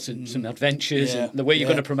as well, some adventures, and the way you're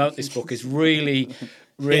going to promote this book is really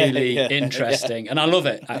interesting. And I love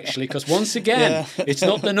it, actually, because once again, it's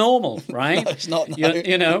not the normal, right? No, it's not.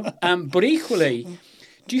 No. But equally,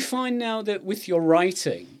 do you find now that with your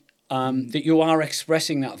writing, that you are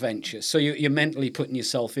expressing that venture? So you're mentally putting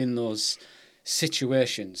yourself in those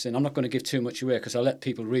situations. And I'm not going to give too much away because I'll let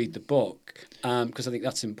people read the book, because I think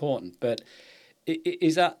that's important. But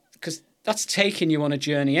is that... because that's taking you on a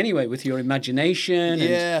journey anyway with your imagination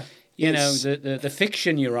and, the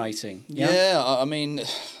fiction you're writing. Yeah, I mean,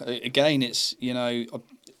 again, it's, in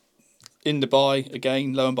Dubai,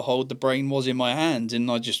 again, lo and behold, the brain was in my hand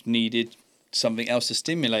and I just needed something else to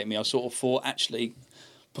stimulate me. I sort of thought, actually,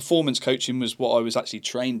 performance coaching was what I was actually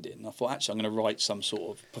trained in. I thought, actually, I'm going to write some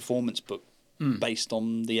sort of performance book based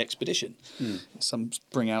on the expedition.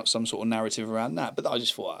 Bring out some sort of narrative around that. But I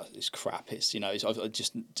just thought, it's crap. I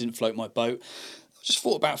just didn't float my boat. I just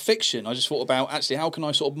thought about fiction. I just thought about, actually, how can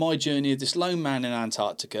I sort of my journey of this lone man in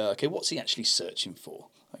Antarctica? Okay, what's he actually searching for?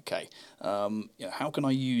 Okay, how can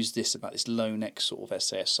I use this about this lone ex sort of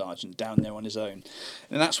SAS sergeant down there on his own?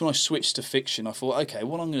 And that's when I switched to fiction. I thought, okay,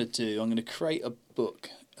 what I'm going to do, I'm going to create a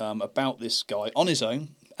book about this guy on his own,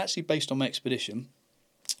 actually based on my expedition.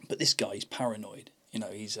 But this guy, he's paranoid.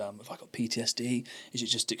 He's have I got PTSD? Is it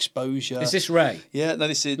just exposure? Is this Ray? Yeah, no,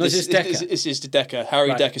 this is Decker. This is the Decker,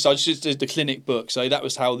 Harry Decker. So I just did the clinic book. So that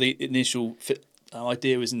was how the initial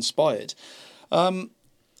idea was inspired.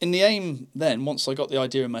 And the aim then, once I got the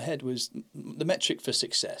idea in my head, was the metric for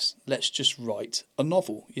success. Let's just write a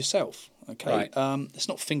novel yourself, okay? Right. Let's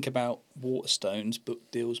not think about Waterstones, book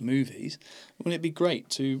deals, movies. Wouldn't it be great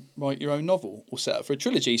to write your own novel or set up for a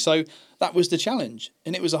trilogy? So that was the challenge,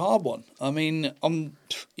 and it was a hard one. I mean, I'm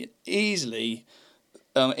easily,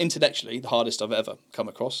 intellectually, the hardest I've ever come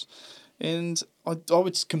across. And I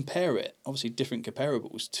would compare it, obviously different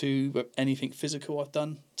comparables, to anything physical I've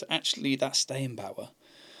done, to actually that staying power.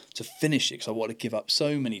 to finish it, because I wanted to give up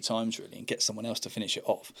so many times really and get someone else to finish it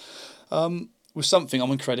off, was something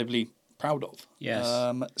I'm incredibly proud of. Yes.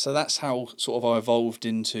 So that's how sort of I evolved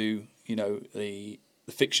into, you know, the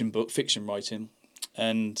fiction writing.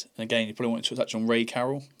 And again, you probably want to touch on Ray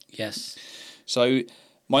Carroll. Yes. So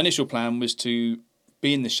my initial plan was to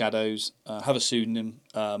be in the shadows, have a pseudonym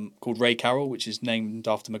called Ray Carroll, which is named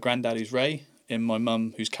after my granddad, who's Ray, and my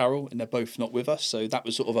mum, who's Carol, and they're both not with us. So that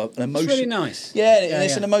was sort of an emotion. It's really nice. Yeah, and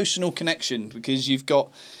it's an emotional connection, because you've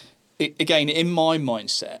got, again, in my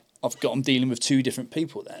mindset, I'm dealing with two different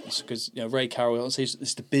people then, because, you know, Ray Carroll,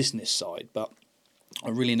 it's the business side, but I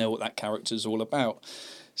really know what that character is all about.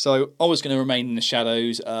 So I was going to remain in the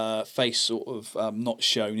shadows, face sort of not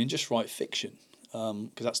shown, and just write fiction,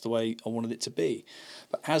 because that's the way I wanted it to be.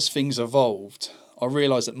 But as things evolved, I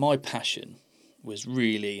realised that my passion was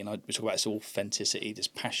really, and we talk about this authenticity, this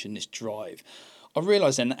passion, this drive. I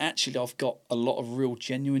realised then that actually I've got a lot of real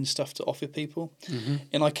genuine stuff to offer people,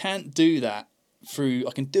 and I can't do that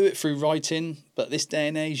I can do it through writing, but this day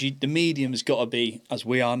and age, the medium's got to be as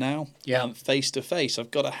we are now, face to face. I've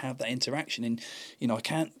got to have that interaction, and you know, I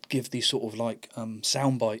can't give these sort of like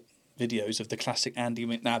soundbite videos of the classic Andy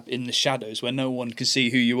McNab in the shadows where no one can see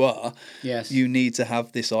who you are. Yes, you need to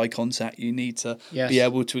have this eye contact. You need to be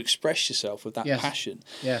able to express yourself with that passion.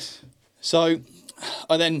 Yes. So,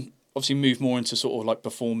 I then obviously moved more into sort of like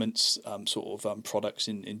performance products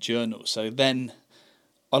in journals. So then,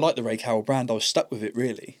 I like the Ray Carroll brand. I was stuck with it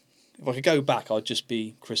really. If I could go back, I'd just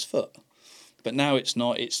be Chris Foot. But now it's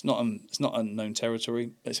not unknown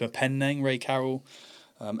territory. It's a pen name, Ray Carroll.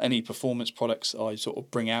 Any performance products I sort of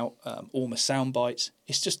bring out, all my sound bites.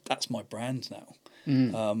 It's just, that's my brand now.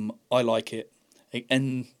 I like it. At the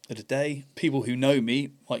end of the day, people who know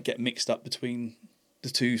me might get mixed up between the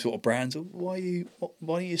two sort of brands. Why do you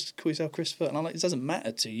call yourself Chris Foot? And I'm like, it doesn't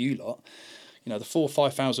matter to you lot. You know, the 4,000 or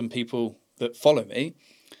 5,000 people that follow me,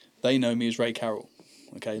 they know me as Ray Carroll.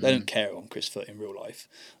 Okay, they don't care I'm Chris Foot in real life.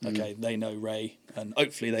 Okay, they know Ray, and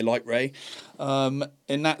hopefully they like Ray. And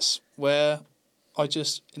that's where I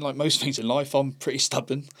just, like most things in life, I'm pretty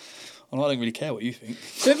stubborn, and I don't really care what you think.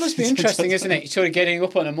 So it must be interesting, isn't it? You're sort of getting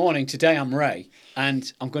up on a morning. Today I'm Ray,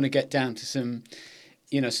 and I'm going to get down to some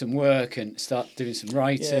work and start doing some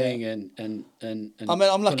writing and. I mean,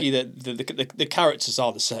 I'm lucky that the characters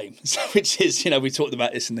are the same, which is, we talked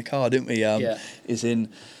about this in the car, didn't we?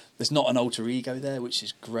 There's not an alter ego there, which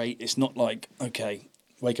is great. It's not like, okay,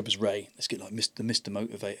 wake up as Ray, let's get like the Mr.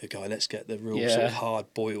 Motivator guy, let's get the real sort of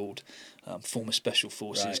hard boiled former special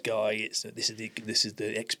forces guy. This is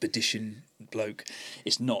the expedition bloke.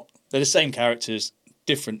 It's not. They're the same characters,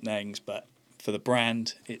 different names, but for the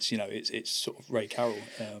brand, it's it's sort of Ray Carroll.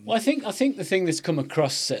 Well, I think the thing that's come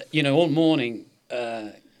across all morning,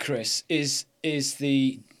 Chris, is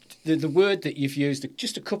the word that you've used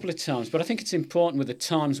just a couple of times, but I think it's important with the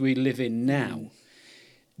times we live in now.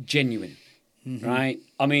 Genuine, right?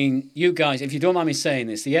 I mean, you guys, if you don't mind me saying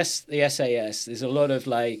this, the SAS, there's a lot of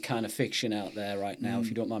like kind of fiction out there right now. If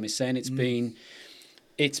you don't mind me saying,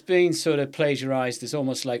 it's been sort of plagiarized as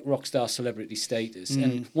almost like rock star celebrity status.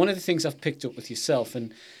 And one of the things I've picked up with yourself,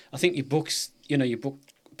 and I think your books, your book,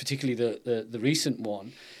 particularly the recent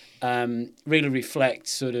one, really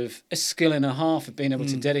reflects sort of a skill and a half of being able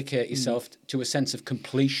to dedicate yourself to a sense of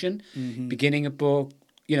completion, beginning a book,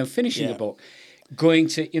 finishing a book, going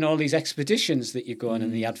to, all these expeditions that you're going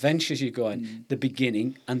and the adventures you're going, the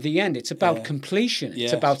beginning and the end. It's about completion.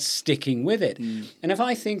 It's about sticking with it. And if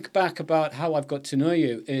I think back about how I've got to know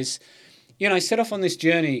you is, I set off on this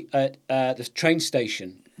journey at the train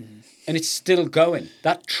station and it's still going.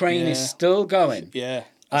 That train is still going. Yeah.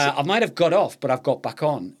 I might have got off, but I've got back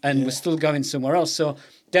on, and we're still going somewhere else. So,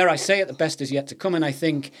 dare I say it, the best is yet to come. And I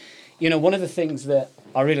think, one of the things that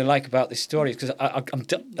I really like about this story is because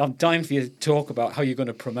I'm dying for you to talk about how you're going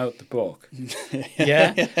to promote the book.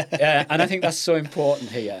 And I think that's so important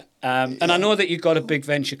here. And I know that you've got a big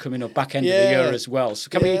venture coming up back end of the year as well. So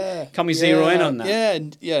can we zero in on that?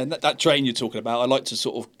 And that train you're talking about, I like to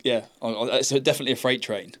sort of it's definitely a freight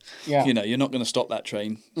train. Yeah. You're not going to stop that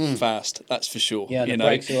train fast. That's for sure. Yeah, the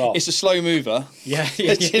brakes are off. It's a slow mover.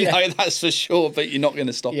 That's for sure. But you're not going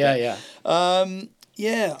to stop it.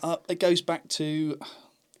 It goes back to,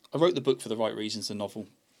 I wrote the book for the right reasons, the novel.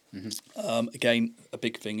 Again, a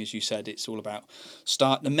big thing, as you said, it's all about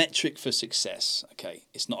the metric for success. Okay,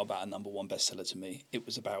 it's not about a number one bestseller to me. It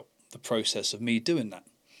was about the process of me doing that,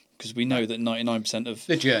 because we know that 99% of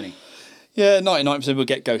the journey. Yeah, 99% will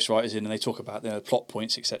get ghostwriters in and they talk about plot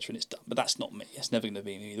points, etc., and it's done. But that's not me. It's never going to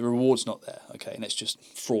be me. The reward's not there. Okay, and it's just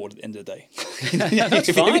fraud at the end of the day.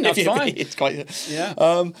 That's fine. It's quite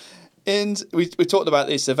And we talked about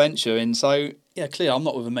this adventure, and so yeah, clearly I'm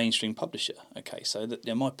not with a mainstream publisher. Okay, so that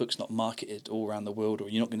my book's not marketed all around the world, or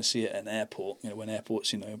you're not going to see it at an airport. When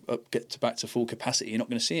airports get back to full capacity, you're not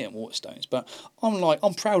going to see it in Waterstones. But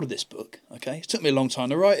I'm proud of this book. Okay, it took me a long time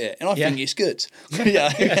to write it, and I think it's good.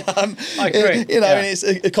 I agree. And it's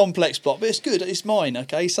a complex plot, but it's good. It's mine.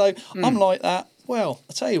 Okay, so I'm like that. Well,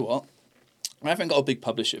 I tell you what, I haven't got a big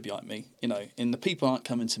publisher behind me. And the people aren't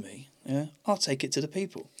coming to me. Yeah, I'll take it to the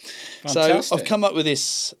people. Fantastic. So I've come up with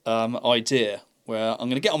this idea where I'm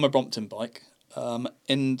going to get on my Brompton bike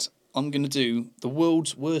and I'm going to do the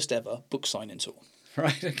world's worst ever book signing tour.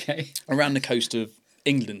 Right, okay. Around the coast of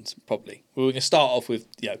England, probably. We're going to start off with,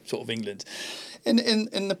 sort of England. And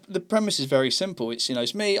the premise is very simple.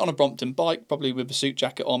 It's me on a Brompton bike, probably with a suit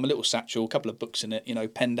jacket on, a little satchel, a couple of books in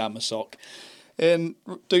it, pen down my sock, and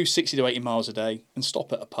do 60 to 80 miles a day and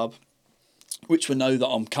stop at a pub, which will know that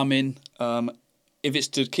I'm coming. If it's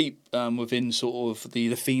to keep within sort of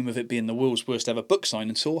the theme of it being the world's worst ever book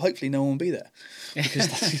signing tour, hopefully no one will be there, because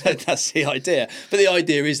that's the idea. But the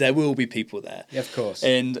idea is there will be people there. Yeah, of course.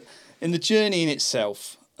 And in the journey in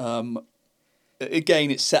itself, again,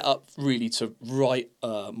 it's set up really to write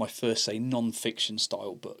my first, say, non-fiction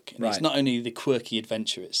style book. And It's not only the quirky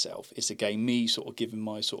adventure itself, it's again me sort of giving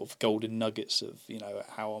my sort of golden nuggets of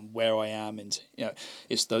how I'm, where I am, and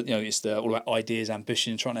it's the all about ideas,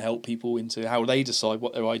 ambition, trying to help people into how they decide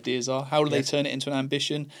what their ideas are, how do they turn it into an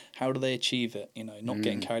ambition, how do they achieve it, not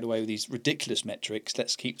getting carried away with these ridiculous metrics.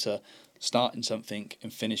 Let's keep to starting something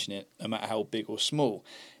and finishing it, no matter how big or small.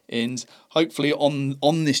 And hopefully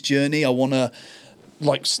on this journey, I want to,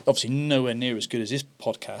 obviously nowhere near as good as this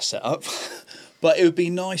podcast setup, but it would be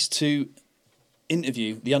nice to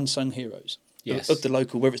interview the unsung heroes of the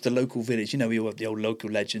local, whether it's the local village. We all have the old local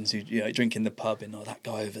legends who drink in the pub, and that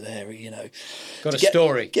guy over there, got a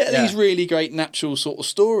story. Get these really great natural sort of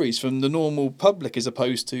stories from the normal public, as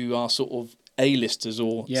opposed to our sort of A-listers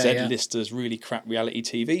or Z-listers, really crap reality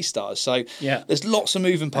TV stars. So there's lots of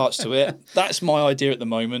moving parts to it. That's my idea at the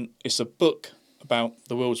moment. It's a book about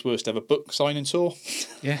the world's worst ever book signing tour.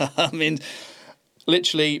 Yeah. I mean,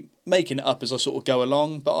 literally making it up as I sort of go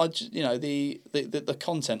along. But I just, the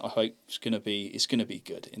content I hope is going to be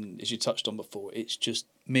good. And as you touched on before, it's just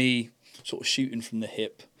me sort of shooting from the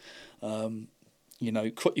hip.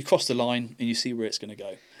 You cross the line and you see where it's going to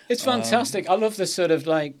go. It's fantastic. I love this sort of,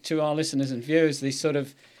 to our listeners and viewers, these sort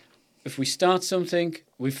of, if we start something,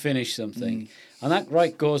 we finish something. And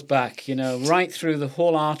that goes back, right through the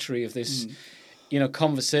whole artery of this,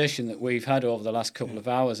 conversation that we've had over the last couple of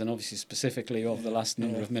hours, and obviously specifically over the last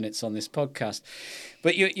number of minutes on this podcast.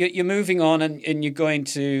 But you're moving on, and you're going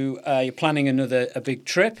to, you're planning a big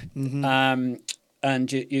trip, and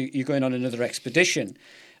you're going on another expedition.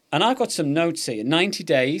 And I've got some notes here, 90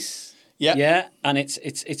 days... Yeah, and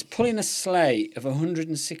it's pulling a sleigh of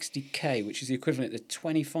 160k, which is the equivalent to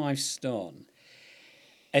 25 stone.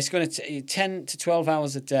 It's going to take 10 to 12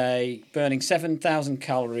 hours a day, burning 7,000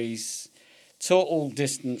 calories, total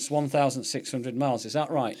distance 1,600 miles. Is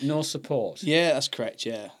that right? No support. Yeah, that's correct.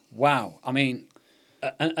 Yeah. Wow. I mean,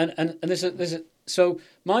 and there's a. So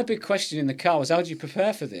my big question in the car was, how do you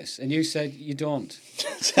prepare for this? And you said you don't.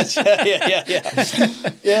 Yeah.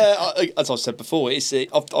 As I said before,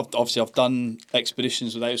 I've done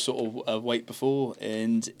expeditions without sort of weight before,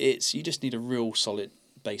 and you just need a real solid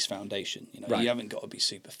base foundation. You haven't got to be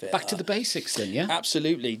super fit. Back to the basics then, yeah?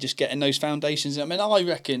 Absolutely. Just getting those foundations. I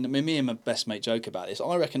reckon, me and my best mate joke about this,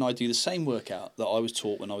 I reckon I do the same workout that I was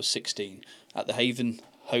taught when I was 16 at the Haven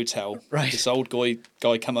Hotel. Right. This old guy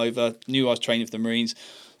come over, knew I was training for the Marines,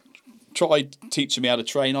 tried teaching me how to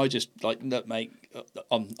train. I just look, mate,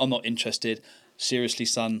 I'm not interested. Seriously,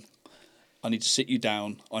 son, I need to sit you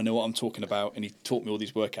down. I know what I'm talking about. And he taught me all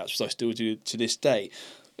these workouts, which I still do to this day.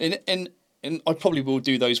 And I probably will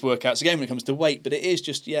do those workouts again when it comes to weight, but it is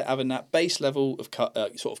just having that base level of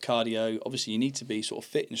sort of cardio. Obviously, you need to be sort of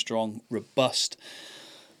fit and strong, robust.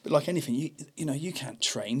 But like anything, you can't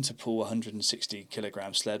train to pull a 160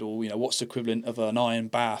 kilogram sled, or what's the equivalent of an iron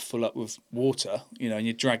bath full up with water, and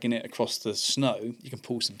you're dragging it across the snow. You can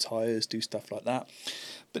pull some tires, do stuff like that.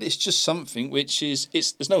 But it's just something which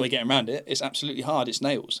there's no way getting around it. It's absolutely hard. It's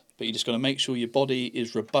nails. But you just got to make sure your body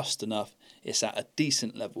is robust enough. It's at a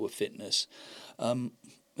decent level of fitness.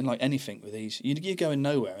 And like anything with these, you're going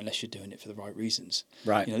nowhere unless you're doing it for the right reasons.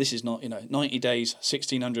 Right. This is not, 90 days,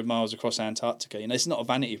 1,600 miles across Antarctica. It's not a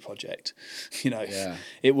vanity project.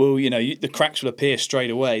 It will, the cracks will appear straight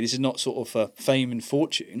away. This is not sort of for fame and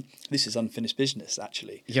fortune. This is unfinished business,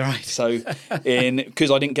 actually. You're right. So, because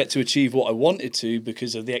I didn't get to achieve what I wanted to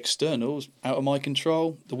because of the externals out of my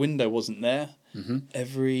control, the window wasn't there.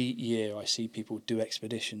 Every year I see people do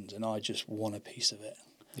expeditions and I just want a piece of it.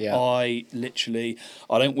 Yeah. I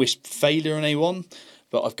don't wish failure on anyone,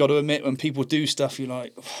 but I've got to admit, when people do stuff, you're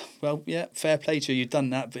like, well, yeah, fair play to you, you've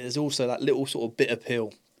done that, but there's also that little sort of bitter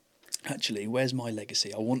pill. Actually, where's my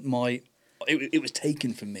legacy? I want my... It was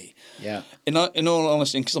taken from me. Yeah. In all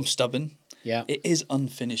honesty, because I'm stubborn, Yeah. it is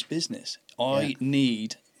unfinished business. I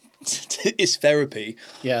need... It's therapy.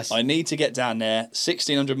 Yes. I need to get down there.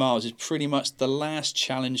 1,600 miles is pretty much the last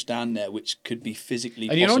challenge down there, which could be physically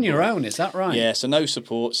And possible. you're on your own, is that right? Yeah, so no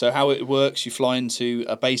support. So how it works, you fly into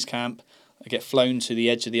a base camp. I get flown to the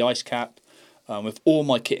edge of the ice cap with all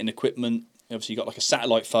my kit and equipment. Obviously, you've got like a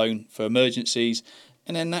satellite phone for emergencies.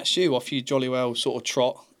 And then that's you. Off you jolly well sort of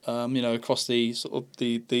trot, across the sort of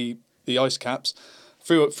the ice caps,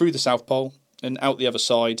 through the South Pole and out the other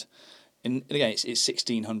side. And again, it's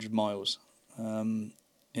 1,600 miles, and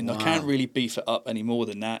Wow. I can't really beef it up any more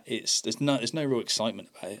than that. There's no real excitement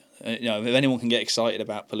about it. If anyone can get excited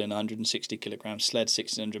about pulling a 160 kilogram sled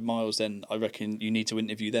 1,600 miles, then I reckon you need to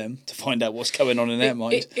interview them to find out what's going on in their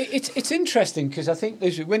mind. It's interesting because I think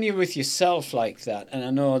when you're with yourself like that, and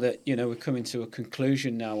I know that we're coming to a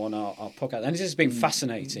conclusion now on our podcast, and this has been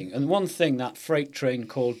fascinating. And one thing, that freight train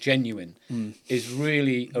called Genuine is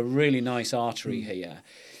really a really nice artery here.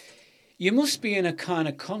 You must be in a kind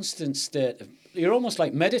of constant state of, you're almost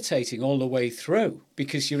like meditating all the way through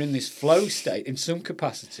because you're in this flow state in some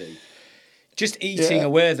capacity. Just eating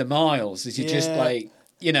away the miles as you just like,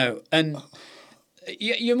 and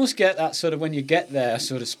you must get that sort of, when you get there,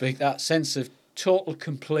 so to speak, that sense of total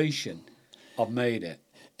completion. I've made it.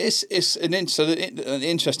 It's an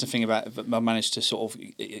interesting thing about it, I managed to sort of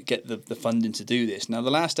get the funding to do this. Now, the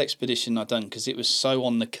last expedition I'd done, because it was so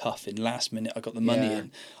on the cuff, in last minute I got the money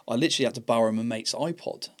in, I literally had to borrow my mate's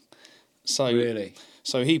iPod. So Really?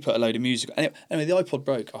 So he put a load of music. Anyway, the iPod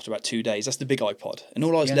broke after about 2 days. That's the big iPod. And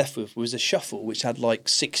all I was left with was a shuffle, which had like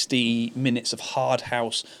 60 minutes of hard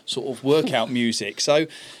house sort of workout music. So...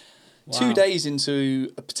 Wow. 2 days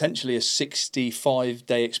into potentially a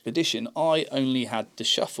 65-day expedition, I only had the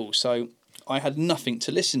shuffle, so I had nothing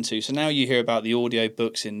to listen to. So now you hear about the audio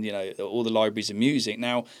books in all the libraries of music.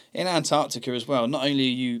 Now in Antarctica as well, not only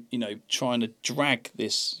are you trying to drag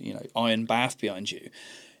this iron bath behind you,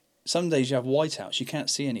 some days you have whiteouts, you can't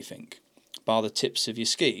see anything bar the tips of your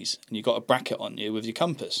skis, and you've got a bracket on you with your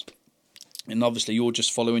compass, and obviously you're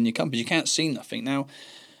just following your compass. You can't see nothing now.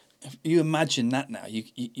 You imagine that now.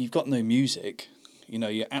 You've got no music.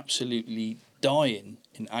 You're absolutely dying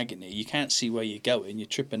in agony. You can't see where you're going. You're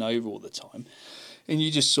tripping over all the time, and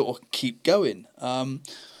you just sort of keep going.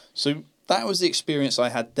 So that was the experience I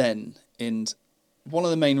had then. And one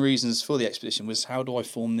of the main reasons for the expedition was, how do I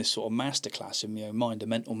form this sort of masterclass in my own mind, a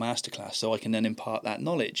mental masterclass, so I can then impart that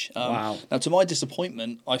knowledge. Wow. Now, to my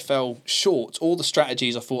disappointment, I fell short. All the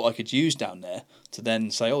strategies I thought I could use down there to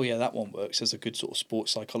then say, oh yeah, that one works as a good sort of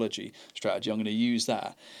sports psychology strategy, I'm going to use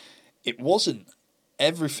that. It wasn't.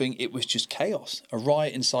 Everything, it was just chaos, a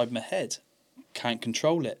riot inside my head. Can't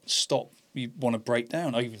control it. Stop. You want to break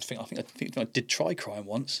down. I think I did try crying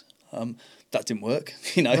once. That didn't work,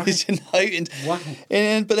 Right. Wow.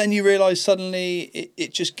 But then you realise suddenly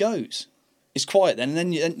it just goes. It's quiet then,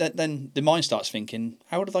 and then the mind starts thinking,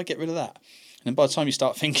 how did I get rid of that? And then by the time you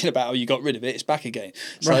start thinking about how you got rid of it, it's back again.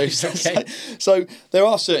 Right, okay. So there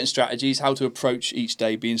are certain strategies how to approach each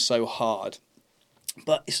day being so hard,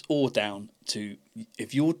 but it's all down to,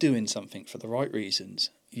 if you're doing something for the right reasons,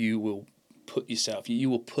 you will you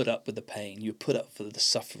will put up with the pain, you put up for the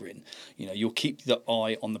suffering, you'll keep the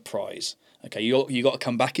eye on the prize. Okay, you got to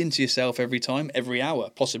come back into yourself every time, every hour,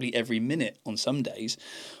 possibly every minute on some days.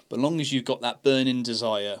 But as long as you've got that burning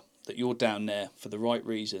desire that you're down there for the right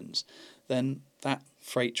reasons, then that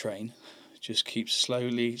freight train just keeps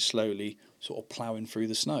slowly sort of ploughing through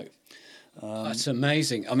the snow. That's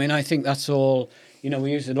amazing. I mean, I think that's all,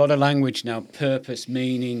 we use a lot of language now, purpose,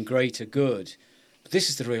 meaning, greater good. But this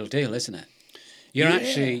is the real deal, isn't it?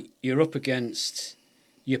 You're up against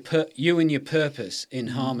you and your purpose in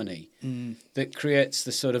harmony that creates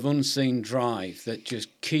the sort of unseen drive that just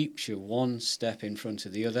keeps you one step in front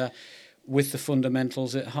of the other with the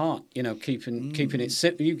fundamentals at heart, keeping it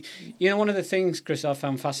simple. One of the things, Chris, I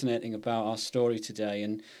found fascinating about our story today,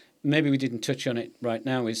 and maybe we didn't touch on it right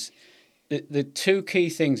now, is the two key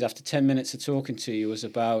things after 10 minutes of talking to you was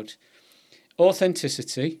about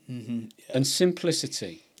authenticity and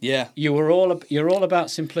simplicity. Yeah. You're all about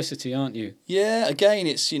simplicity, aren't you? Yeah, again,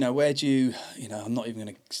 it's, where do you, I'm not even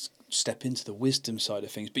going to step into the wisdom side of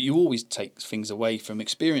things, but you always take things away from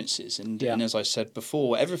experiences. And as I said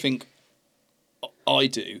before, everything I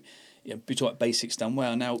do, we talk about basics done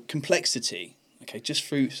well. Now, complexity, Okay, just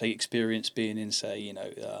through, say, experience being in, say,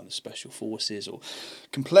 special forces, or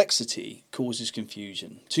complexity causes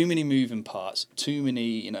confusion. Too many moving parts, too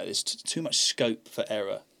many, there's too much scope for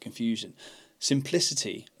error, confusion.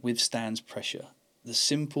 Simplicity withstands pressure. The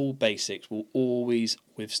simple basics will always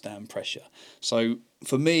withstand pressure. So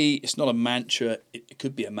for me, it's not a mantra. It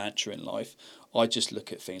could be a mantra in life. I just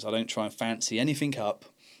look at things. I don't try and fancy anything up.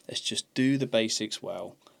 Let's just do the basics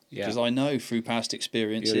well. Because I know through past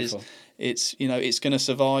experiences, it's going to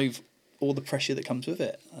survive all the pressure that comes with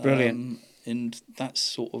it. Brilliant. And that's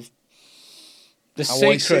sort of the how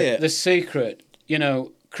secret. I see it. The secret.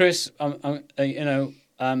 Chris,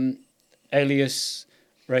 alias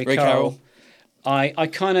Ray Carroll. I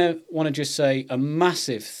kind of want to just say a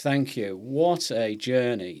massive thank you. What a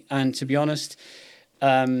journey. And to be honest,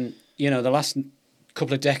 the last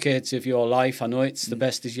couple of decades of your life, I know it's the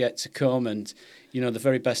best is yet to come, and the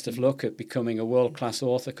very best of luck at becoming a world-class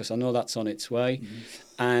author, because I know that's on its way.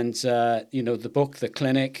 And the book, The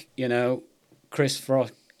Clinic, Chris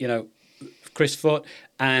Foot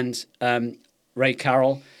and Ray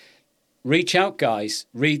Carroll. Reach out, guys.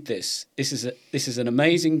 Read this. This is an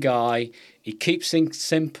amazing guy. He keeps things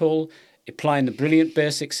simple, applying the brilliant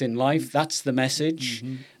basics in life. That's the message.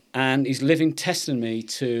 And he's living testimony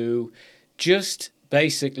to just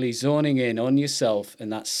basically zoning in on yourself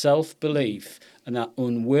and that self-belief and that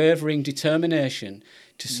unwavering determination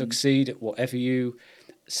to succeed at whatever you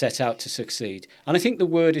set out to succeed. And I think the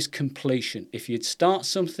word is completion. If you'd start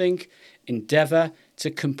something, endeavour to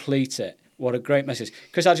complete it. What a great message.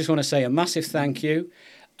 Chris, I just want to say a massive thank you.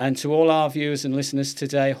 And to all our viewers and listeners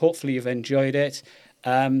today, hopefully you've enjoyed it.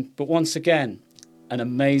 But once again, an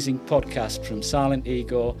amazing podcast from Silent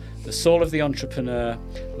Ego, The Soul of the Entrepreneur,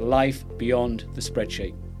 Life Beyond the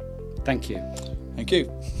Spreadsheet. Thank you. Thank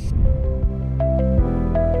you.